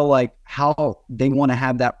to know like how they want to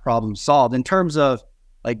have that problem solved in terms of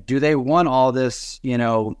like, do they want all this,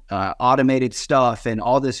 automated stuff and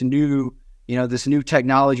all this new, this new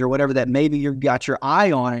technology or whatever that maybe you've got your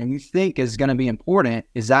eye on and you think is going to be important?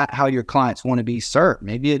 Is that how your clients want to be served?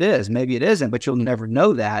 Maybe it is, maybe it isn't, but you'll never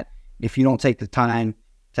know that if you don't take the time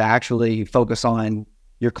to actually focus on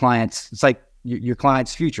your clients. It's like your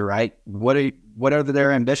client's future, right? Whatever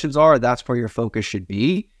their ambitions are, that's where your focus should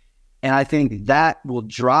be. And I think that will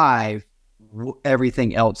drive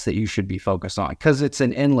everything else that you should be focused on, because it's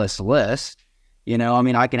an endless list.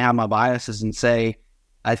 I can have my biases and say,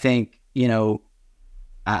 I think,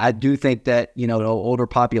 I do think that, the older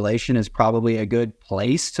population is probably a good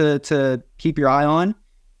place to keep your eye on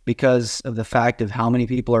because of the fact of how many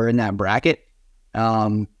people are in that bracket.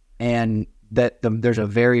 And that there's a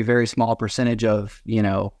very, very small percentage of,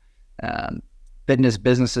 fitness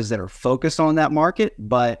businesses that are focused on that market.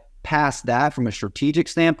 But past that, from a strategic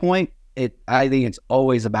standpoint, I think it's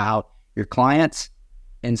always about your clients.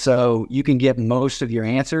 And so you can get most of your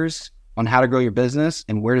answers on how to grow your business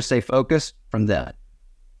and where to stay focused from that.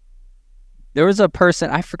 There was a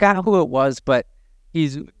person, I forgot who it was, but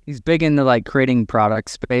he's big into like creating product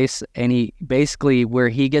space, and he basically, where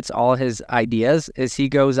he gets all his ideas is he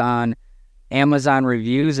goes on Amazon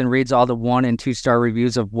reviews and reads all the 1 and 2 star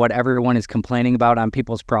reviews of what everyone is complaining about on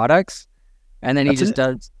people's products, and then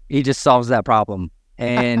he just solves that problem.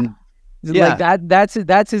 And like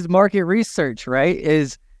that's his market research, right?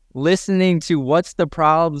 Is listening to what's the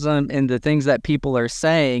problems and the things that people are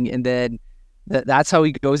saying, and then that's how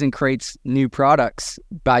he goes and creates new products,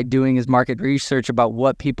 by doing his market research about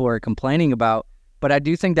what people are complaining about. But I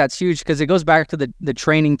do think that's huge, because it goes back to the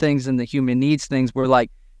training things and the human needs things, where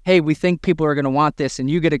like, hey, we think people are going to want this, and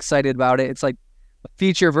you get excited about it. It's like a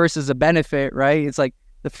feature versus a benefit, right? It's like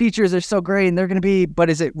the features are so great and they're going to be, but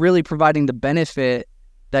is it really providing the benefit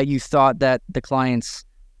that you thought that the clients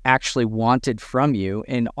actually wanted from you?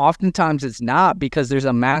 And oftentimes it's not, because there's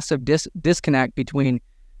a massive disconnect between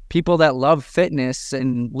people that love fitness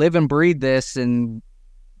and live and breathe this and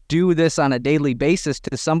do this on a daily basis,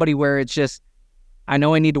 to somebody where it's just, I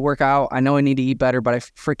know I need to work out, I know I need to eat better, but I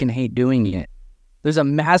freaking hate doing it. There's a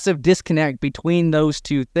massive disconnect between those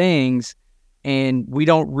two things, and we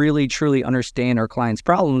don't really truly understand our clients'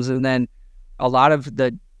 problems. And then a lot of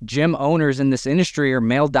the gym owners in this industry are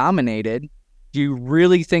male dominated. Do you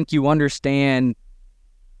really think you understand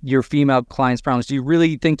your female clients' problems? Do you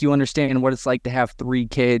really think you understand what it's like to have 3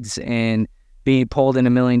 kids and being pulled in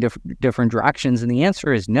a million different directions? And the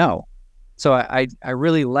answer is no. So I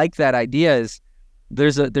really like that idea. Is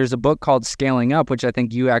there's a book called Scaling Up, which I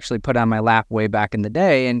think you actually put on my lap way back in the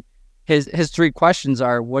day. And his 3 questions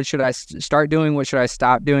are, what should I start doing? What should I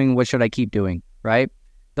stop doing? What should I keep doing? Right?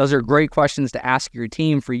 Those are great questions to ask your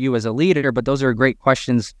team for you as a leader, but those are great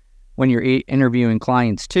questions when you're interviewing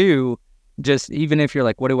clients too. Just even if you're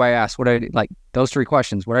like, what do I ask? Like those 3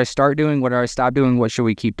 questions: what do I start doing? What do I stop doing? What should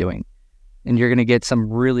we keep doing? And you're going to get some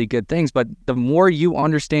really good things. But the more you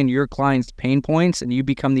understand your clients' pain points and you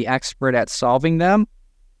become the expert at solving them,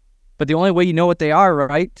 but the only way you know what they are,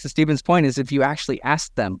 right, to Stephen's point, is if you actually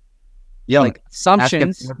ask them. Yeah, like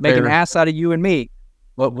assumptions make an ass out of you and me.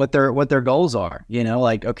 What their goals are,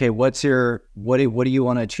 like, okay, what do you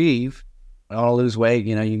want to achieve? I want to lose weight.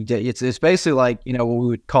 It's basically like, what we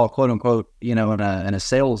would call, quote unquote, in a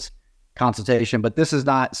sales consultation, but this is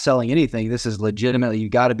not selling anything. This is legitimately, you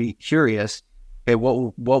got to be curious. Okay,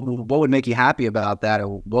 what would make you happy about that,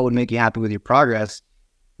 or what would make you happy with your progress?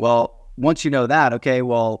 Well, once you know that, okay,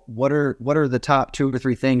 well, what are the top 2 or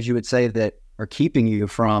 3 things you would say that are keeping you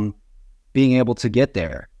from being able to get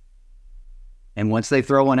there? And once they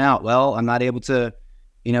throw one out, well, I'm not able to,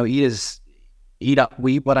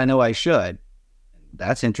 eat what I know I should.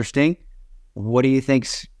 That's interesting. What do you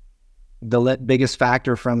think's the biggest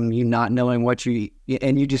factor from you not knowing what you eat?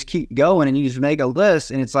 And you just keep going and you just make a list,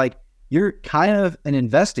 and it's like, you're kind of an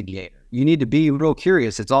investigator. You need to be real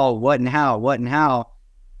curious. It's all what and how.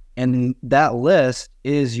 And that list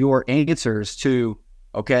is your answers to,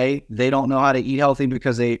 okay, they don't know how to eat healthy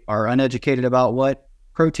because they are uneducated about what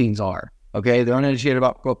proteins are. Okay, they're uneducated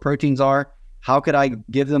about what proteins are. How could I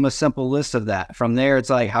give them a simple list of that? From there, it's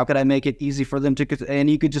like, how could I make it easy for them to, and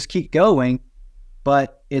you could just keep going.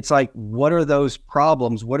 But it's like, what are those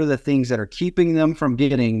problems? What are the things that are keeping them from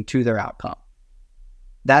getting to their outcome?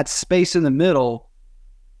 That space in the middle,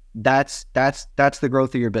 that's the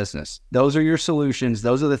growth of your business. Those are your solutions.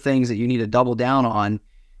 Those are the things that you need to double down on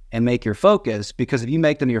and make your focus. Because if you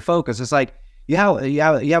make them your focus, it's like you have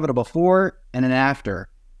it a before and an after,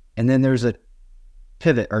 and then there's a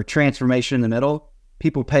pivot or transformation in the middle.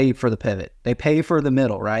 People pay for the pivot. They pay for the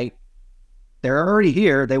middle, right? They're already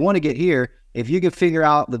here. They want to get here. If you can figure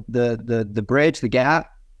out the bridge, the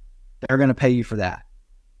gap, they're going to pay you for that.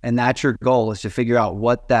 And that's your goal, is to figure out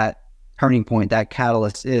what that turning point, that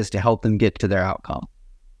catalyst is to help them get to their outcome.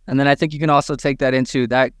 And then I think you can also take that into,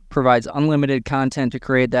 that provides unlimited content to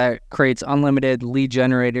create, that creates unlimited lead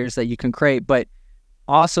generators that you can create. But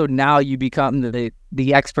also now you become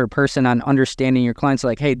the expert person on understanding your clients.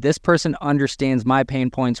 Like, hey, this person understands my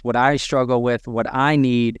pain points, what I struggle with, what I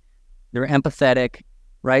need. They're empathetic,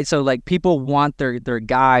 right? So like, people want their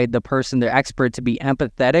guide, the person, their expert, to be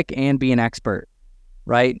empathetic and be an expert,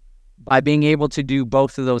 right? By being able to do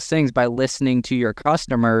both of those things, by listening to your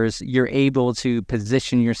customers, you're able to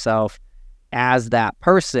position yourself as that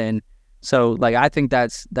person. So like, I think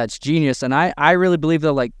that's genius. And I really believe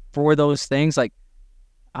that, like, for those things, like,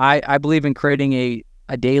 I believe in creating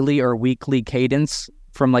a daily or weekly cadence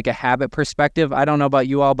from like a habit perspective. I don't know about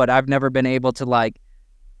you all, but I've never been able to like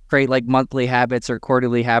create like monthly habits or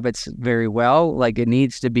quarterly habits very well. Like, it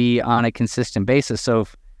needs to be on a consistent basis. So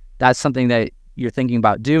if that's something that you're thinking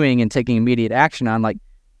about doing and taking immediate action on, like,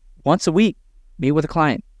 once a week, meet with a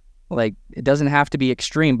client, Like, it doesn't have to be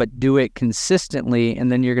extreme, but do it consistently,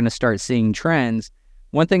 and then you're going to start seeing trends.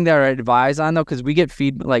 One thing that I advise on, though, because we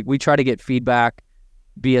try to get feedback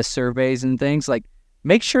via surveys and things, like,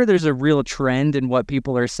 make sure there's a real trend in what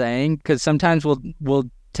people are saying, because sometimes we'll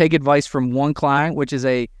take advice from one client, which is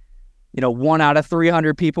 1 out of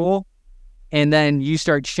 300 people, and then you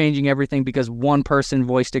start changing everything because one person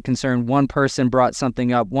voiced a concern, one person brought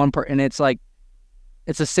something up, and it's like,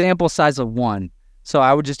 it's a sample size of one. So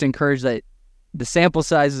I would just encourage that the sample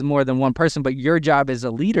size is more than one person, but your job as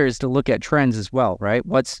a leader is to look at trends as well, right?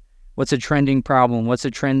 What's a trending problem? What's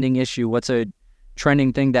a trending issue? What's a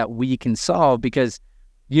trending thing that we can solve? Because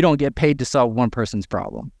you don't get paid to solve one person's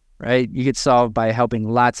problem, right? You get solved by helping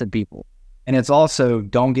lots of people. And it's also,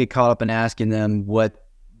 don't get caught up in asking them what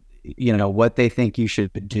they think you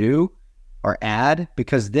should do or add,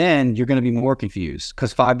 because then you're going to be more confused,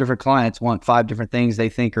 because 5 different clients want 5 different things they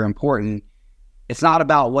think are important. It's not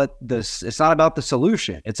about it's not about the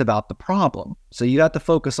solution. It's about the problem. So you have to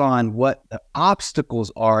focus on what the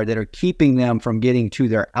obstacles are that are keeping them from getting to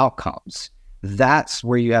their outcomes. That's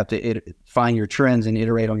where you have to find your trends and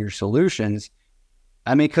iterate on your solutions.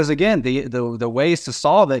 I mean, because again, the ways to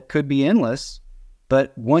solve it could be endless,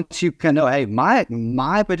 but once you can know, hey,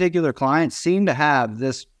 my particular clients seem to have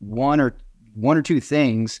this one or two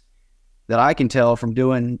things that I can tell from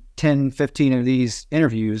doing 10, 15 of these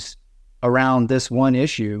interviews around this one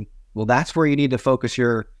issue. Well, that's where you need to focus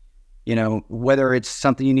your, whether it's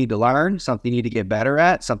something you need to learn, something you need to get better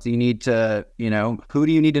at, something you need to, who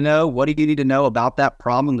do you need to know? What do you need to know about that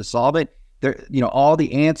problem to solve it? There, all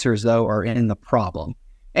the answers though are in the problem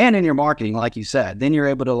and in your marketing, like you said. Then you're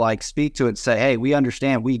able to speak to it and say, hey, we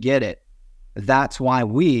understand, we get it. That's why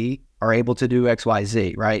we are able to do X, Y,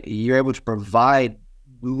 Z, right? You're able to provide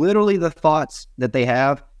literally the thoughts that they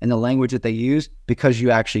have and the language that they use because you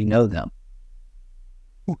actually know them.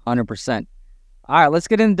 100%. All right, let's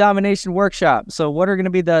get into Domination Workshop. So what are going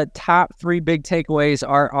to be the top 3 big takeaways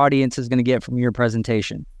our audience is going to get from your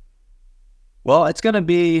presentation? Well, it's going to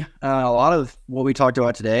be a lot of what we talked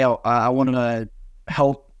about today. I want to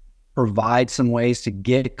help provide some ways to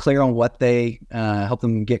get clear on what help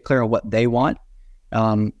them get clear on what they want.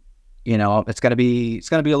 It's going to be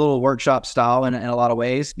a little workshop style in a lot of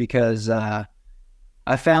ways, because I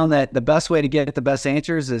found that the best way to get the best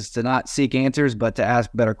answers is to not seek answers, but to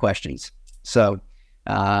ask better questions. So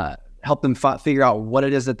help them figure out what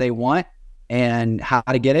it is that they want and how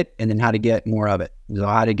to get it, and then how to get more of it. So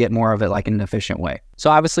how to get more of it in an efficient way. So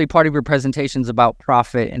obviously part of your presentation is about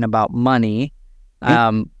profit and about money.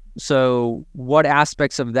 Mm-hmm. So what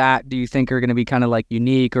aspects of that do you think are going to be kind of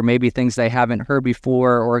unique, or maybe things they haven't heard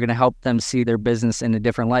before, or are going to help them see their business in a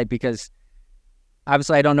different light? Because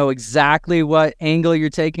obviously I don't know exactly what angle you're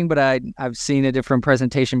taking, but I've seen a different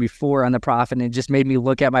presentation before on the profit, and it just made me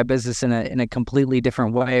look at my business in a completely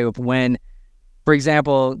different way of when, for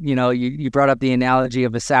example, you brought up the analogy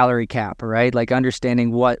of a salary cap, right?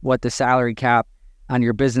 Understanding what the salary cap on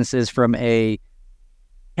your business is from a,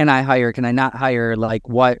 can I hire, can I not hire?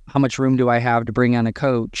 How much room do I have to bring on a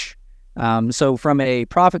coach? So from a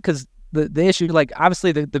profit, because the issue,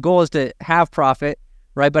 obviously the goal is to have profit,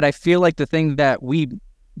 right? But I feel like the thing that we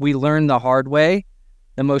learn the hard way,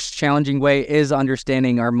 the most challenging way, is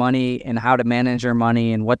understanding our money and how to manage our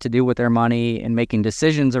money and what to do with our money and making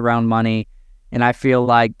decisions around money. And I feel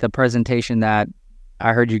like the presentation that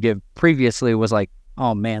I heard you give previously was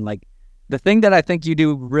oh man, the thing that I think you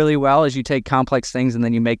do really well is you take complex things and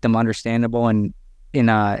then you make them understandable and in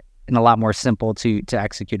a lot more simple to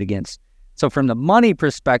execute against. So from the money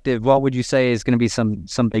perspective, what would you say is going to be some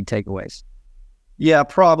big takeaways? Yeah,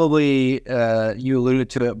 probably you alluded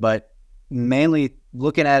to it, but mainly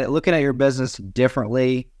looking at your business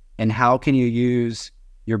differently, and how can you use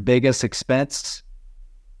your biggest expense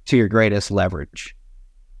to your greatest leverage?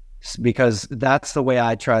 Because that's the way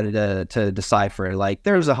I try to decipher it.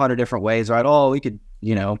 There's 100 different ways, right? Oh, we could,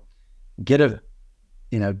 get a,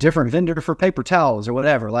 different vendor for paper towels or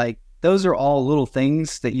whatever. Those are all little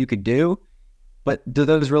things that you could do, but do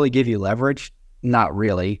those really give you leverage? Not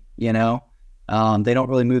really, they don't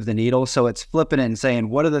really move the needle. So it's flipping it and saying,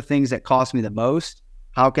 what are the things that cost me the most?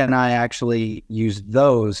 How can I actually use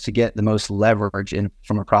those to get the most leverage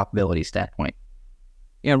from a profitability standpoint?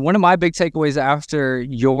 And one of my big takeaways after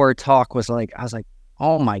your talk was I was like,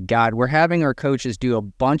 oh my God, we're having our coaches do a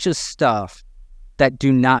bunch of stuff that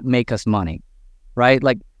do not make us money, right?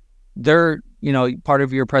 They're, part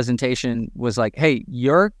of your presentation was hey,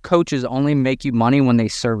 your coaches only make you money when they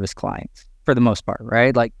service clients for the most part,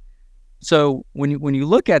 right? So when you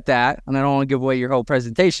look at that, and I don't want to give away your whole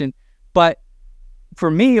presentation, but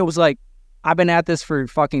for me, it was I've been at this for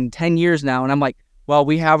fucking 10 years now, and I'm well,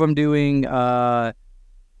 we have them doing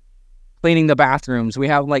cleaning the bathrooms. We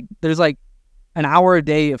have there's like an hour a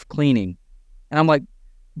day of cleaning. And I'm like,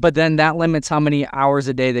 but then that limits how many hours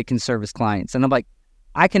a day they can service clients. And I'm like,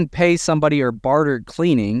 I can pay somebody or barter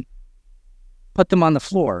cleaning, put them on the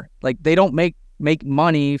floor. Like, they don't make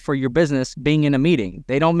money for your business being in a meeting.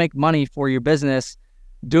 They don't make money for your business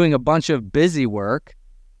doing a bunch of busy work,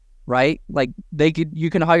 right? Like, you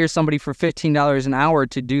can hire somebody for $15 an hour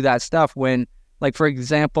to do that stuff when, like, for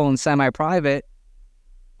example, in semi-private,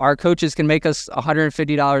 our coaches can make us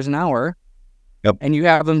 $150 an hour. Yep. And you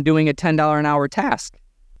have them doing a $10 an hour task.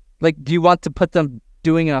 Like, do you want to put them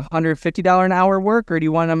doing a $150 an hour work, or do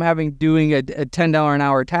you want them doing a $10 an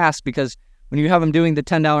hour task? Because when you have them doing the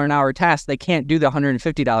 $10 an hour task, they can't do the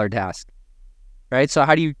 $150 task, right? So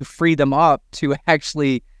how do you free them up to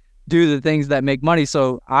actually do the things that make money?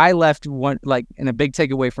 So I left one, like, in a big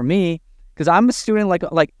takeaway for me, because I'm a student,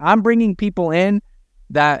 like I'm bringing people in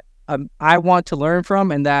that I want to learn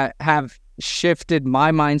from and that have shifted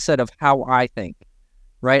my mindset of how I think,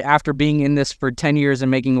 right? After being in this for 10 years and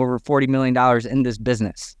making over $40 million in this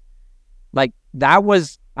business. Like, that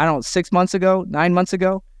was, I don't know, 6 months ago, 9 months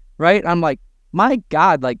ago, right? I'm like, my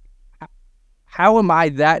God, like, how am I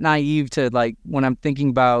that naive to, like, when I'm thinking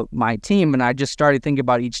about my team? And I just started thinking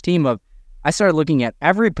about each team I started looking at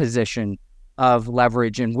every position of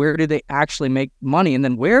leverage and where do they actually make money? And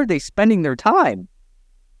then where are they spending their time?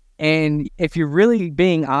 And if you're really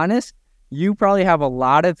being honest, you probably have a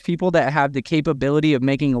lot of people that have the capability of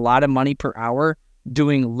making a lot of money per hour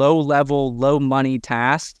doing low-level, low-money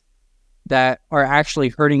tasks that are actually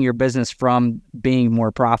hurting your business from being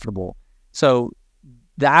more profitable. So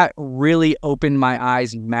that really opened my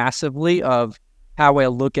eyes massively of how I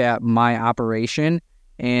look at my operation.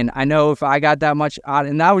 And I know if I got that much out,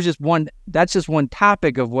 and that's just one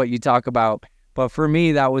topic of what you talk about. But for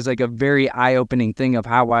me, that was like a very eye-opening thing of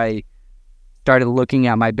how I started looking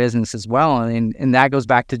at my business as well. And that goes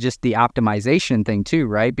back to just the optimization thing too,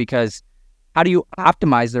 right? Because how do you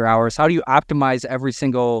optimize their hours? How do you optimize every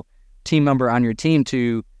single team member on your team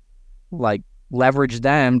to, like, leverage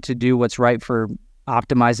them to do what's right for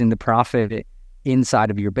optimizing the profit inside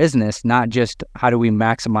of your business, not just how do we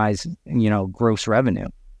maximize, gross revenue.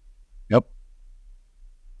 Yep.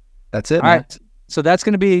 That's it. All right. So that's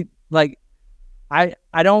going to be like, I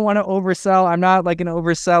don't want to oversell. I'm not like an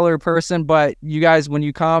overseller person, but you guys, when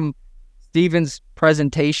you come, Steven's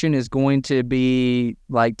presentation is going to be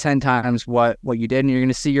like 10 times what you did. And you're going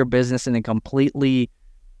to see your business in a completely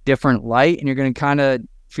different light. And you're going to kind of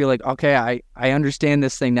feel like, okay, I understand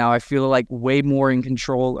this thing now. I feel like way more in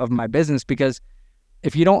control of my business, because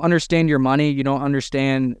if you don't understand your money, you don't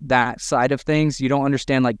understand that side of things. You don't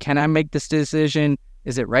understand, like, can I make this decision?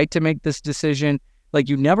 Is it right to make this decision? Like,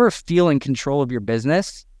 you never feel in control of your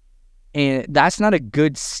business, and that's not a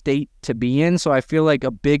good state to be in. So I feel like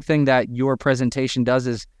a big thing that your presentation does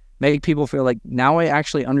is make people feel like, now I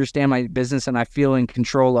actually understand my business and I feel in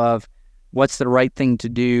control of what's the right thing to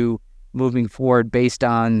do moving forward based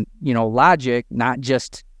on, logic, not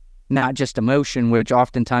just emotion, which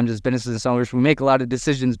oftentimes as business owners, we make a lot of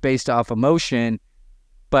decisions based off emotion.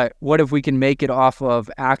 But what if we can make it off of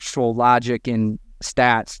actual logic and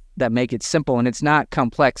stats that make it simple? And it's not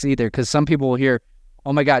complex either, because some people will hear,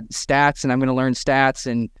 oh my God, stats, and I'm going to learn stats.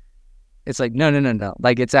 And it's like, no.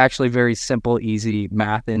 Like, it's actually very simple, easy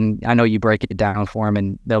math. And I know you break it down for them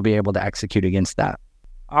and they'll be able to execute against that.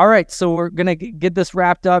 All right. So we're going to get this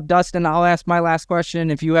wrapped up. Dustin, I'll ask my last question.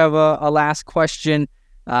 If you have a last question,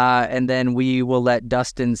 and then we will let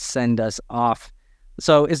Dustin send us off.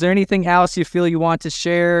 So is there anything else you feel you want to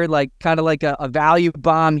share, like kind of like a value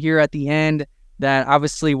bomb here at the end that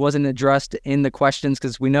obviously wasn't addressed in the questions?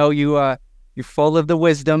 Because we know you're full of the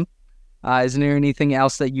wisdom. Isn't there anything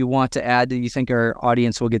else that you want to add that you think our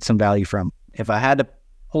audience will get some value from? If I had to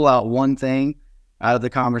pull out one thing out of the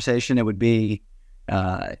conversation, it would be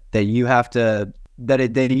that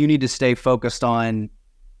you need to stay focused on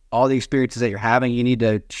all the experiences that you're having. You need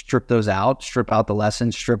to strip those out, strip out the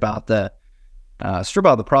lessons, strip out the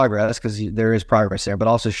progress, because there is progress there, but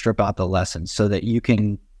also strip out the lessons so that you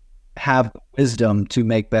can have wisdom to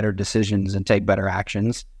make better decisions and take better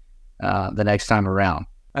actions the next time around.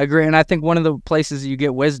 I agree. And I think one of the places you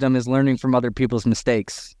get wisdom is learning from other people's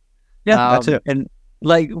mistakes. Yeah, that's it. And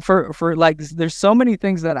like for like, there's so many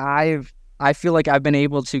things that I feel like I've been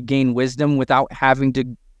able to gain wisdom without having to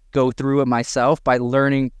go through it myself, by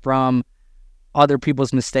learning from other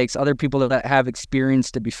people's mistakes, other people that have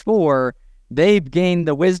experienced it before. They've gained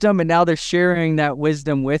the wisdom and now they're sharing that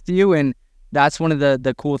wisdom with you. And that's one of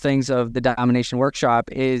the cool things of the Domination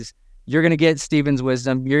Workshop is you're going to get Steven's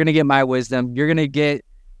wisdom. You're going to get my wisdom. You're going to get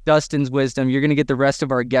Dustin's wisdom. You're going to get the rest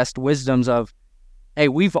of our guest wisdoms of, hey,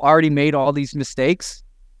 we've already made all these mistakes.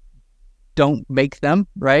 Don't make them,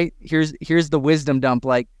 right? Here's the wisdom dump.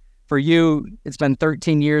 Like for you, it's been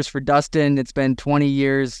 13 years. For Dustin, it's been 20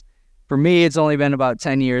 years. For me, it's only been about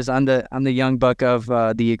 10 years. I'm the young buck of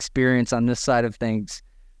the experience on this side of things.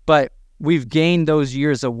 But we've gained those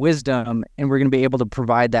years of wisdom, and we're going to be able to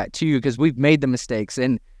provide that to you because we've made the mistakes.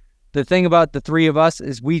 And the thing about the three of us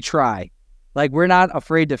is we try. Like, we're not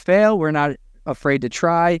afraid to fail. We're not afraid to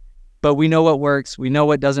try, but we know what works. We know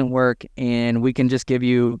what doesn't work, and we can just give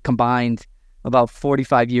you combined about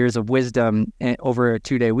 45 years of wisdom over a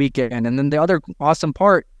 2-day weekend. And then the other awesome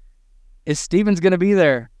part is Steven's going to be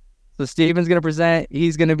there. So Steven's going to present.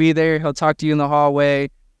 He's going to be there. He'll talk to you in the hallway.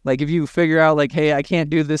 Like, if you figure out, like, hey, I can't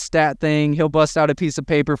do this stat thing, he'll bust out a piece of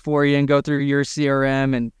paper for you and go through your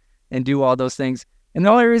CRM and do all those things. And the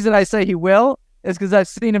only reason I say he will is because I've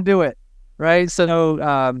seen him do it, right?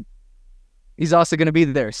 So he's also going to be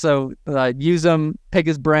there. So use him, pick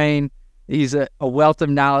his brain. He's a wealth of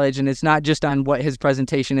knowledge, and it's not just on what his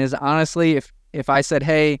presentation is. Honestly, if I said,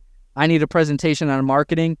 hey, I need a presentation on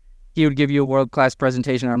marketing, he would give you a world-class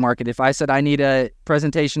presentation on market. If I said I need a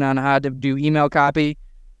presentation on how to do email copy,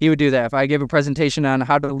 he would do that. If I gave a presentation on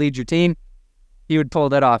how to lead your team, he would pull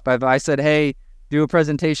that off. But if I said, hey, do a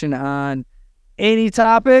presentation on any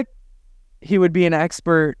topic, he would be an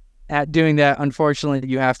expert at doing that. Unfortunately,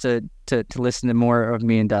 you have to listen to more of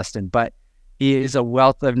me and Dustin. But he is a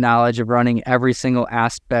wealth of knowledge of running every single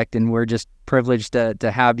aspect, and we're just privileged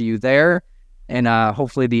to have you there. And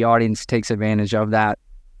hopefully the audience takes advantage of that.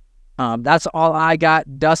 That's all I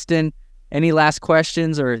got. Dustin, any last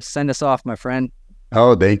questions, or send us off, my friend?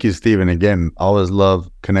 Oh, thank you, Steven. Again, always love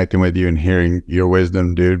connecting with you and hearing your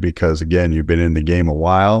wisdom, dude, because again, you've been in the game a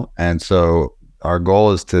while. And so our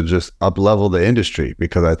goal is to just up-level the industry,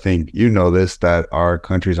 because I think you know this, that our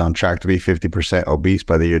country's on track to be 50% obese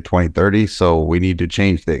by the year 2030. So we need to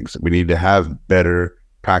change things. We need to have better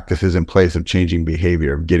practices in place of changing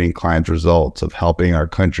behavior, of getting clients results, of helping our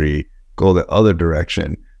country go the other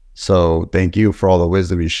direction. So thank you for all the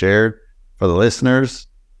wisdom you shared. For the listeners,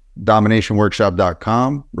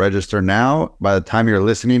 dominationworkshop.com, register now. By the time you're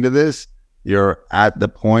listening to this, you're at the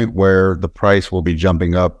point where the price will be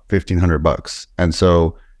jumping up $1,500. And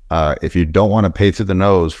so if you don't want to pay through the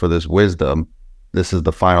nose for this wisdom, this is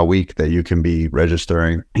the final week that you can be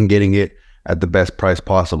registering and getting it at the best price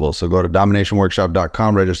possible. So go to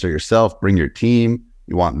dominationworkshop.com, register yourself, bring your team.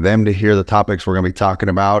 You want them to hear the topics we're going to be talking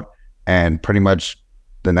about, and pretty much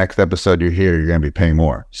the next episode you hear, you're going to be paying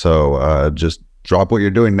more. So just drop what you're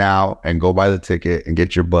doing now and go buy the ticket and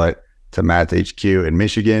get your butt to Matt's HQ in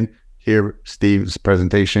Michigan. Hear Steve's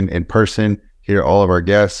presentation in person, hear all of our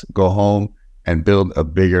guests, go home and build a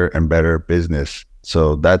bigger and better business.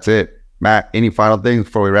 So that's it. Matt, any final things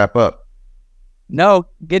before we wrap up? No,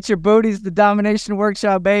 get your booties, the Domination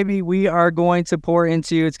Workshop, baby. We are going to pour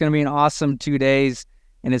into you. It's going to be an awesome 2 days,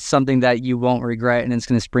 and it's something that you won't regret, and it's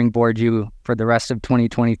going to springboard you for the rest of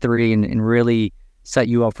 2023 and really set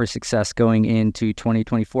you up for success going into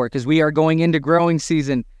 2024, because we are going into growing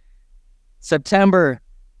season. September,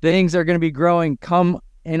 things are going to be growing. Come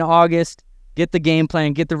in August, get the game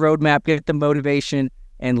plan, get the roadmap, get the motivation,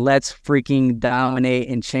 and let's freaking dominate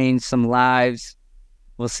and change some lives.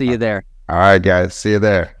 We'll see you there. All right, guys. See you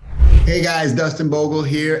there. Hey guys, Dustin Bogle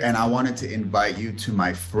here, and I wanted to invite you to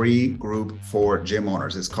my free group for gym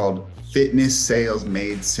owners. It's called Fitness Sales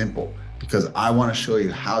Made Simple, because I want to show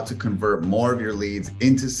you how to convert more of your leads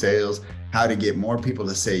into sales, how to get more people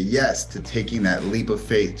to say yes to taking that leap of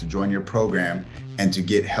faith to join your program and to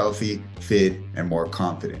get healthy, fit, and more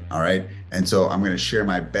confident. All right. And so I'm going to share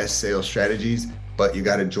my best sales strategies, but you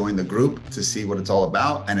got to join the group to see what it's all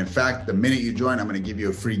about. And in fact, the minute you join, I'm going to give you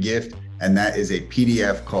a free gift. And that is a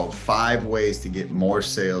PDF called 5 Ways to Get More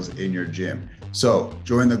Sales in Your Gym. So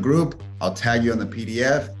join the group. I'll tag you on the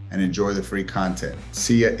PDF and enjoy the free content.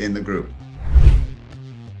 See you in the group.